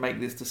having to make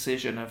this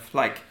decision of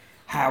like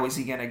how is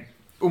he going to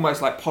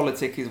almost like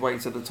politic his way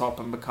to the top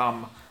and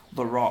become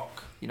The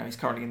Rock. You know, he's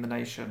currently in the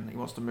Nation. He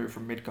wants to move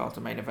from mid card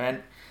to main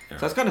event. Yeah.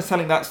 So it's kind of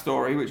telling that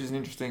story, which is an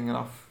interesting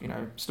enough,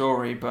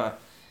 story,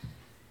 but.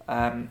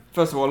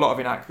 First of all, a lot of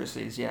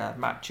inaccuracies,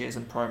 matches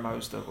and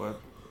promos that were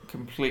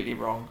completely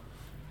wrong.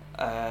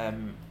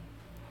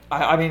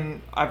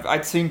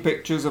 I'd seen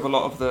pictures of a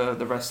lot of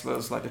the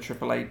wrestlers, like the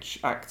Triple H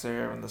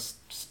actor and the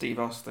Steve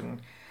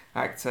Austin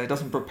actor. It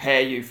doesn't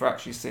prepare you for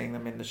actually seeing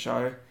them in the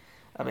show.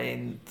 I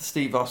mean, the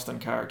Steve Austin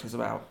character is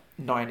about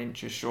 9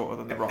 inches shorter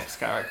than the Rock's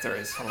character.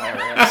 Is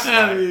hilarious.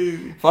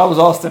 If I was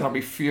Austin, I'd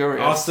be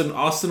furious.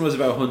 Austin was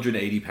about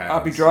 180 pounds.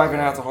 I'd be driving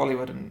out to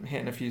Hollywood and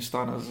hitting a few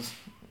stunners.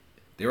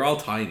 They were all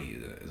tiny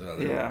as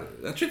well. Yeah.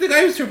 The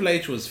guy who's Triple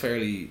H was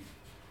fairly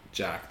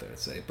jacked, I'd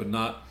say, but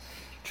not.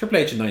 Triple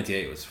H in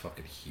 '98 was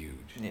fucking huge.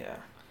 Yeah.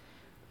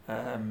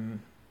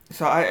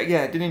 So I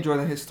did enjoy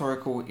the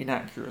historical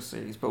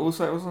inaccuracies, but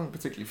also it wasn't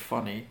particularly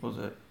funny, was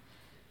it?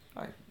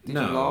 Did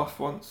you laugh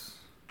once?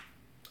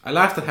 I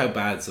laughed at how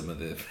bad some of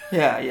the.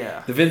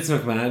 Yeah. The Vince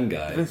McMahon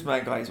guy. The Vince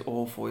McMahon guy is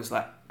awful. He's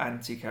like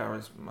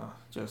anti-charisma,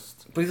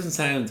 just. But he doesn't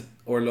sound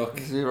or look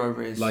zero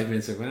risk like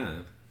Vince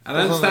McMahon. And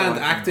I understand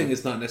acting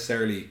is not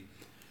necessarily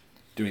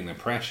doing an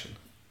impression.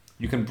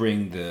 You can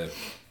bring the...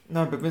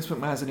 No, but Vince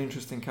McMahon's an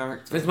interesting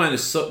character. Vince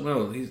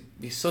McMahon is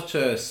he's such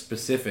a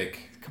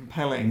specific,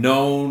 compelling,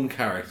 known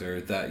character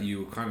that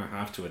you kind of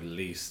have to at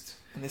least...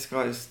 And this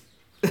guy's...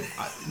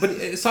 But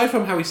aside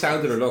from how he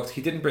sounded or looked,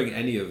 he didn't bring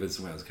any of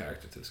Vince McMahon's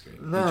character to the screen.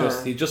 No.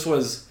 He just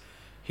was...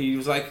 He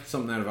was like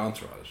something out of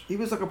Entourage. He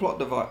was like a plot.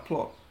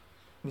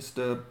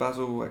 Mr.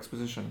 Basil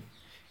Exposition.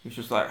 He was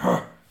just like,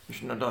 huh, you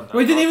shouldn't have done that.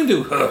 Well, he didn't even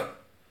do, huh.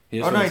 He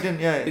didn't.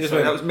 Yeah, went,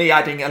 that was me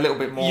adding a little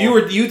bit more.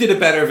 You did a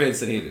better Vince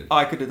than he did.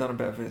 I could have done a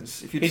better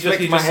Vince. If you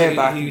flicked my hair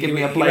back and give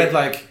me a blade,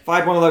 if I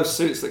had one of those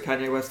suits that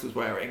Kanye West was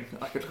wearing,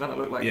 I could kind of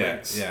look like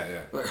Vince.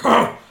 Yeah. Like,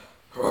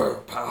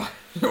 pal,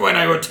 when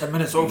I were 10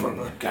 minutes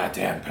over,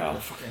 goddamn pal,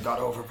 fucking got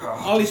over, pal.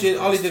 All he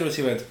did was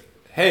he went,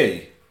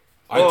 "Hey,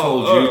 I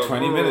told you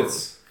 20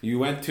 minutes. You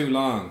went too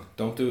long.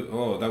 Don't do.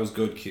 Oh, that was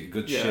good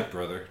shit,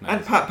 brother." Nice.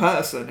 And Pat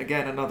Patterson,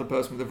 again, another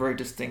person with a very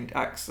distinct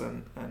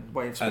accent and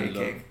way of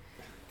speaking.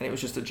 And it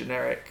was just a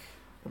generic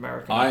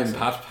American accent.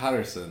 Pat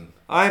Patterson.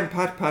 I'm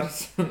Pat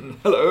Patterson.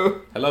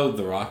 Hello. Hello,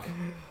 The Rock.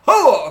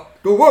 Hello,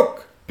 The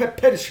Rock. Pat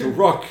Patterson. The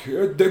Rock.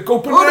 They go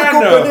banana.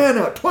 Oh, they go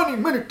banana. 20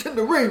 minutes in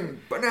the ring.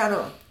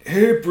 Banana.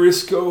 Hey,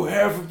 Briscoe,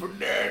 have a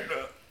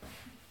banana.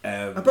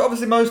 But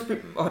obviously most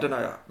people, I don't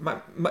know,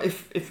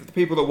 if the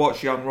people that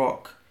watch Young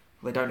Rock,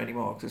 they don't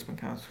anymore because it's been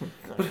cancelled.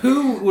 But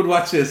who would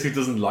watch this who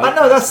doesn't like I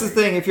know, that's the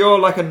thing. If you're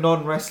like a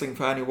non-wrestling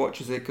fan who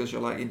watches it because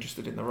you're like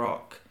interested in The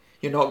Rock,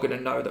 you're not going to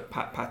know that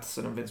Pat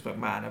Patterson and Vince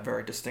McMahon are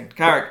very distinct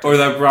characters. Or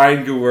that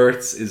Brian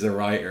Gewirtz is a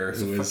writer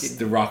who is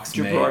The Rock's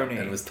mate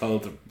and was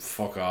told to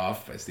fuck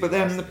off by Steve But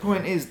then Austin. the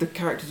point is, the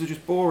characters are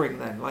just boring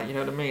then. Like, you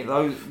know what I mean?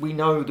 We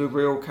know the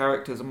real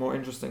characters are more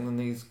interesting than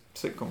these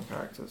sitcom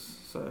characters.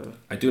 So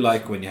I do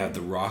like when you have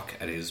The Rock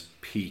at his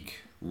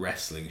peak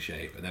wrestling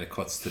shape, and then it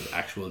cuts to the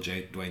actual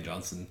Dwayne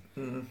Johnson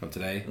from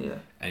today,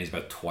 and he's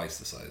about twice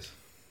the size.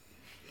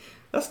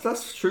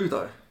 That's true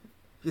though.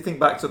 If you think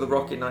back to The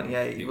Rock in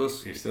 '98, he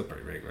was still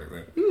pretty big back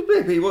then. He was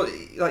big,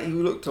 but he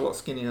looked a lot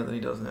skinnier than he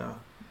does now.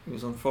 He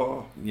was on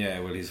far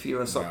he's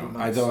fewer supplements.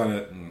 I don't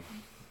want to.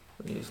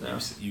 He is now.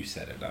 You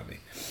said it, not me.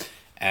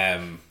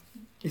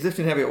 He's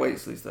lifting heavier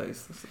weights these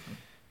days. That's the thing.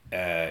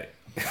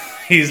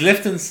 He's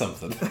lifting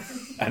something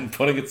and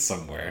putting it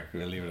somewhere.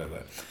 We'll leave it at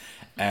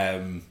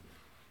that.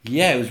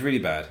 It was really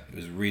bad. It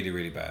was really,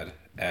 really bad.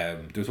 There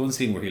was one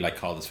scene where he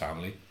called his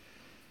family,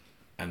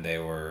 and they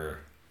were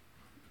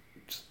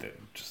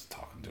just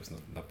talking. There was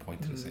no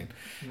point to the scene.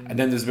 And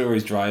then there's a bit where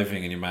he's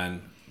driving, and your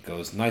man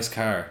goes, "Nice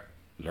car,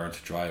 learn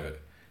to drive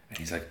it." And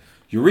he's like,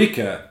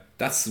 "Eureka!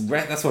 That's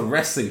what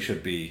wrestling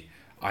should be.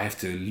 I have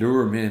to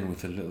lure him in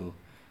with a little."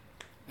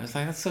 I was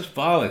like, "That's such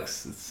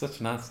bollocks. It's such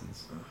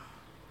nonsense."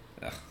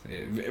 Ugh,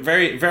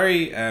 very,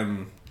 very,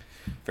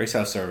 very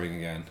self-serving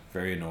again.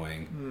 Very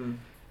annoying.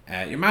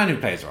 Your man who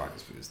plays Rock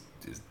is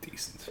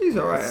decent. He's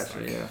alright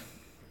actually. Yeah,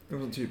 it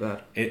wasn't too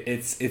bad.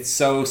 It's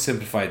so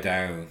simplified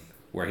down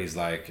where he's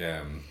like,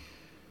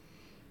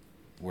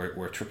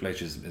 where Triple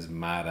H is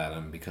mad at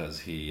him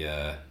because he.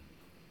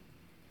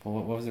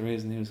 What was the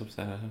reason he was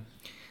upset at him?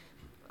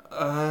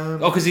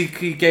 Because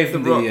he gave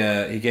him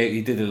he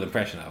did a little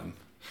impression of him.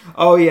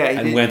 Oh yeah,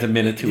 and went a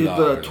minute too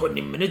long.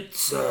 20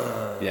 minutes.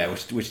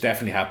 Which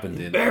definitely happened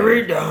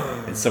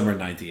in summer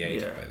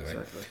 '98, by the way.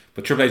 Exactly.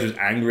 But Triple H was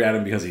angry at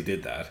him because he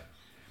did that.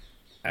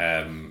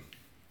 And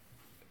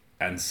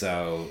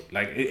so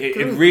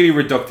it really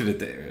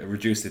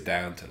reduced it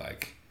down to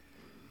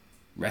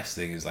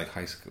wrestling is like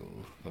high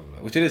school,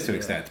 which it is to an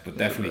extent, but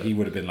definitely he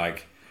would have been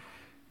like.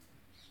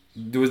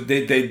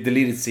 They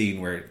deleted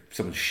scene where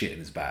someone shit in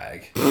his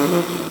bag.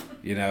 That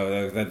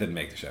didn't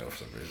make the show for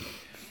some reason.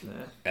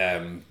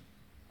 Yeah.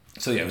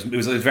 So yeah, it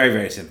was very,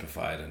 very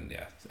simplified, and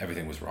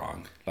everything was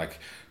wrong.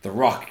 The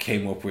Rock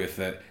came up with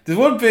there's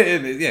one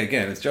bit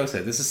again, as Joe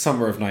said, this is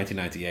summer of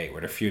 1998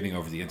 where they're feuding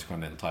over the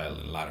Intercontinental title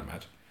in a ladder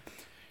match.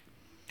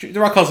 The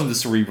Rock calls him the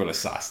cerebral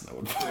assassin at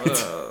one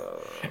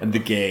point. And the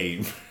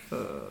game.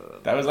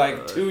 That was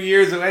 2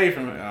 years away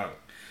from it.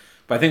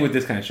 But I think with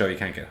this kind of show, you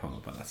can't get hung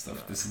up on that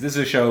stuff. This is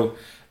a show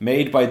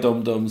made by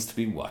dum-dums to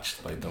be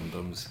watched by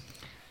dum-dums.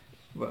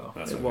 Well,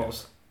 it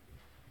was.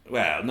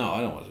 Well, no,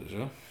 I don't want to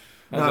show.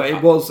 No,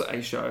 it was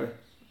a show.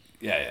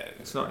 Yeah.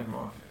 It's not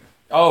anymore.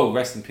 Oh,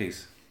 rest in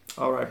peace.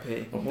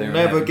 R.I.P. We'll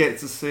never get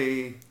to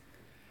see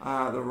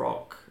The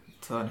Rock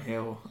turn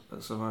heel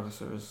at Survivor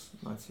Series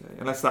 98.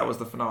 Unless that was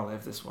the finale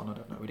of this one. I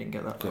don't know. We didn't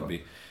get that far. Could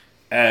be.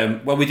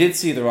 Well, we did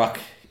see The Rock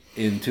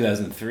in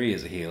 2003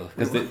 as a heel.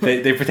 Because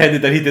they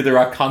pretended that he did The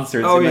Rock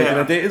concerts in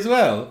 1998 as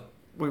well.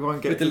 We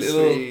won't get with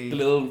the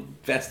little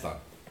vest on.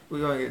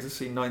 We won't get to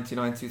see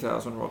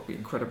 99-2000 Rock be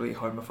incredibly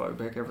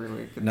homophobic every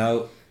week.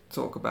 No.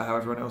 Talk about how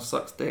everyone else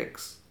sucks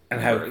dicks. And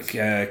how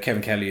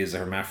Kevin Kelly is a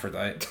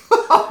hermaphrodite.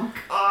 Oh,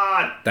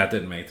 God! That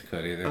didn't make the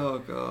cut either. Oh,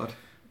 God.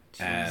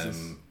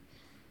 Jesus.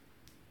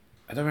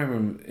 I don't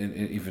remember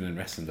him even in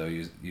wrestling, though,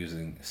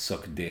 using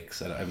suck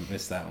dicks. I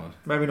missed that one.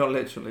 Maybe not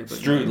literally, but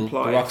strudel.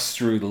 The Rock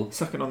strudel.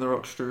 Sucking on the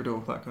Rock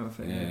strudel, that kind of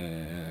thing.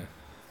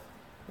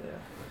 Yeah.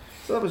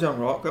 So that was Young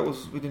Rock.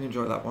 We didn't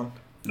enjoy that one.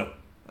 No.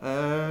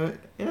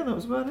 That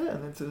was about it.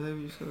 And then today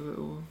we just had a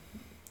little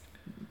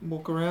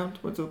walk around,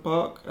 went to the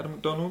park, had a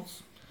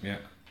McDonald's. Yeah.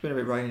 It's been a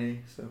bit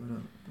rainy, so we're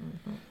not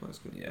quite as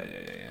good.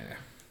 Yeah.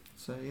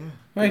 So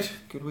right.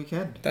 Good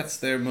weekend. That's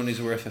their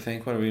money's worth, I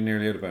think. What are we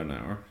nearly out about an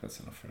hour? That's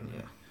enough for them.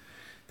 Yeah.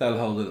 That'll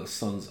hold little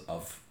sons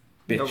of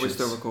bitches. No, we're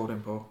still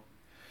recording, Paul.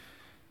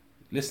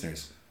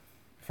 Listeners,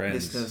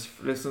 friends,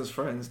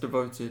 friends,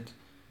 devoted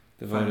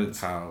fans.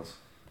 pals.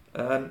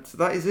 And so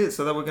that is it.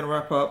 So that we're going to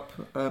wrap up.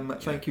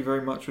 Thank you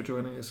very much for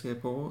joining us here,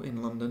 Paul,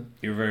 in London.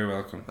 You're very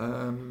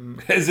welcome.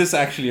 Is this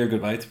actually your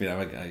goodbye to me?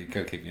 You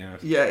can't kick me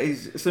out. Yeah,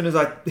 as soon as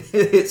I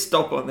hit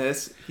stop on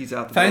this, he's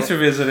out the Thanks door.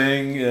 for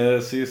visiting.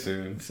 See you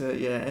soon. So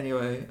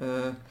anyway,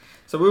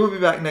 so we will be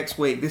back next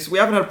week. We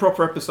haven't had a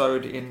proper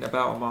episode in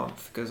about a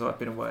month because I've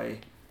been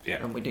away.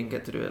 Yeah. And we didn't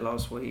get to do it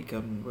last week,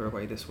 and we're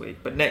away this week.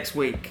 But next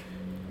week,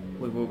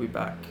 we will be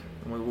back,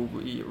 and we will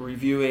be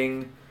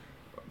reviewing...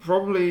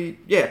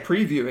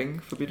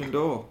 previewing Forbidden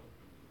Door.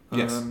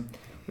 Yes.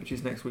 Which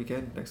is next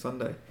weekend, next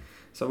Sunday.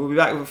 So we'll be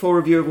back with a full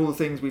review of all the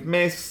things we've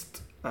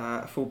missed,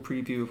 a full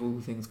preview of all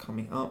the things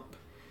coming up.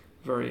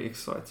 Very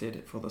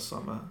excited for the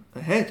summer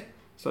ahead.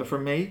 So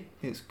from me,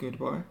 it's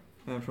goodbye.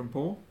 And from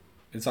Paul,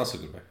 it's also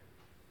goodbye.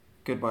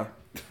 Goodbye.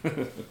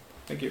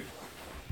 Thank you.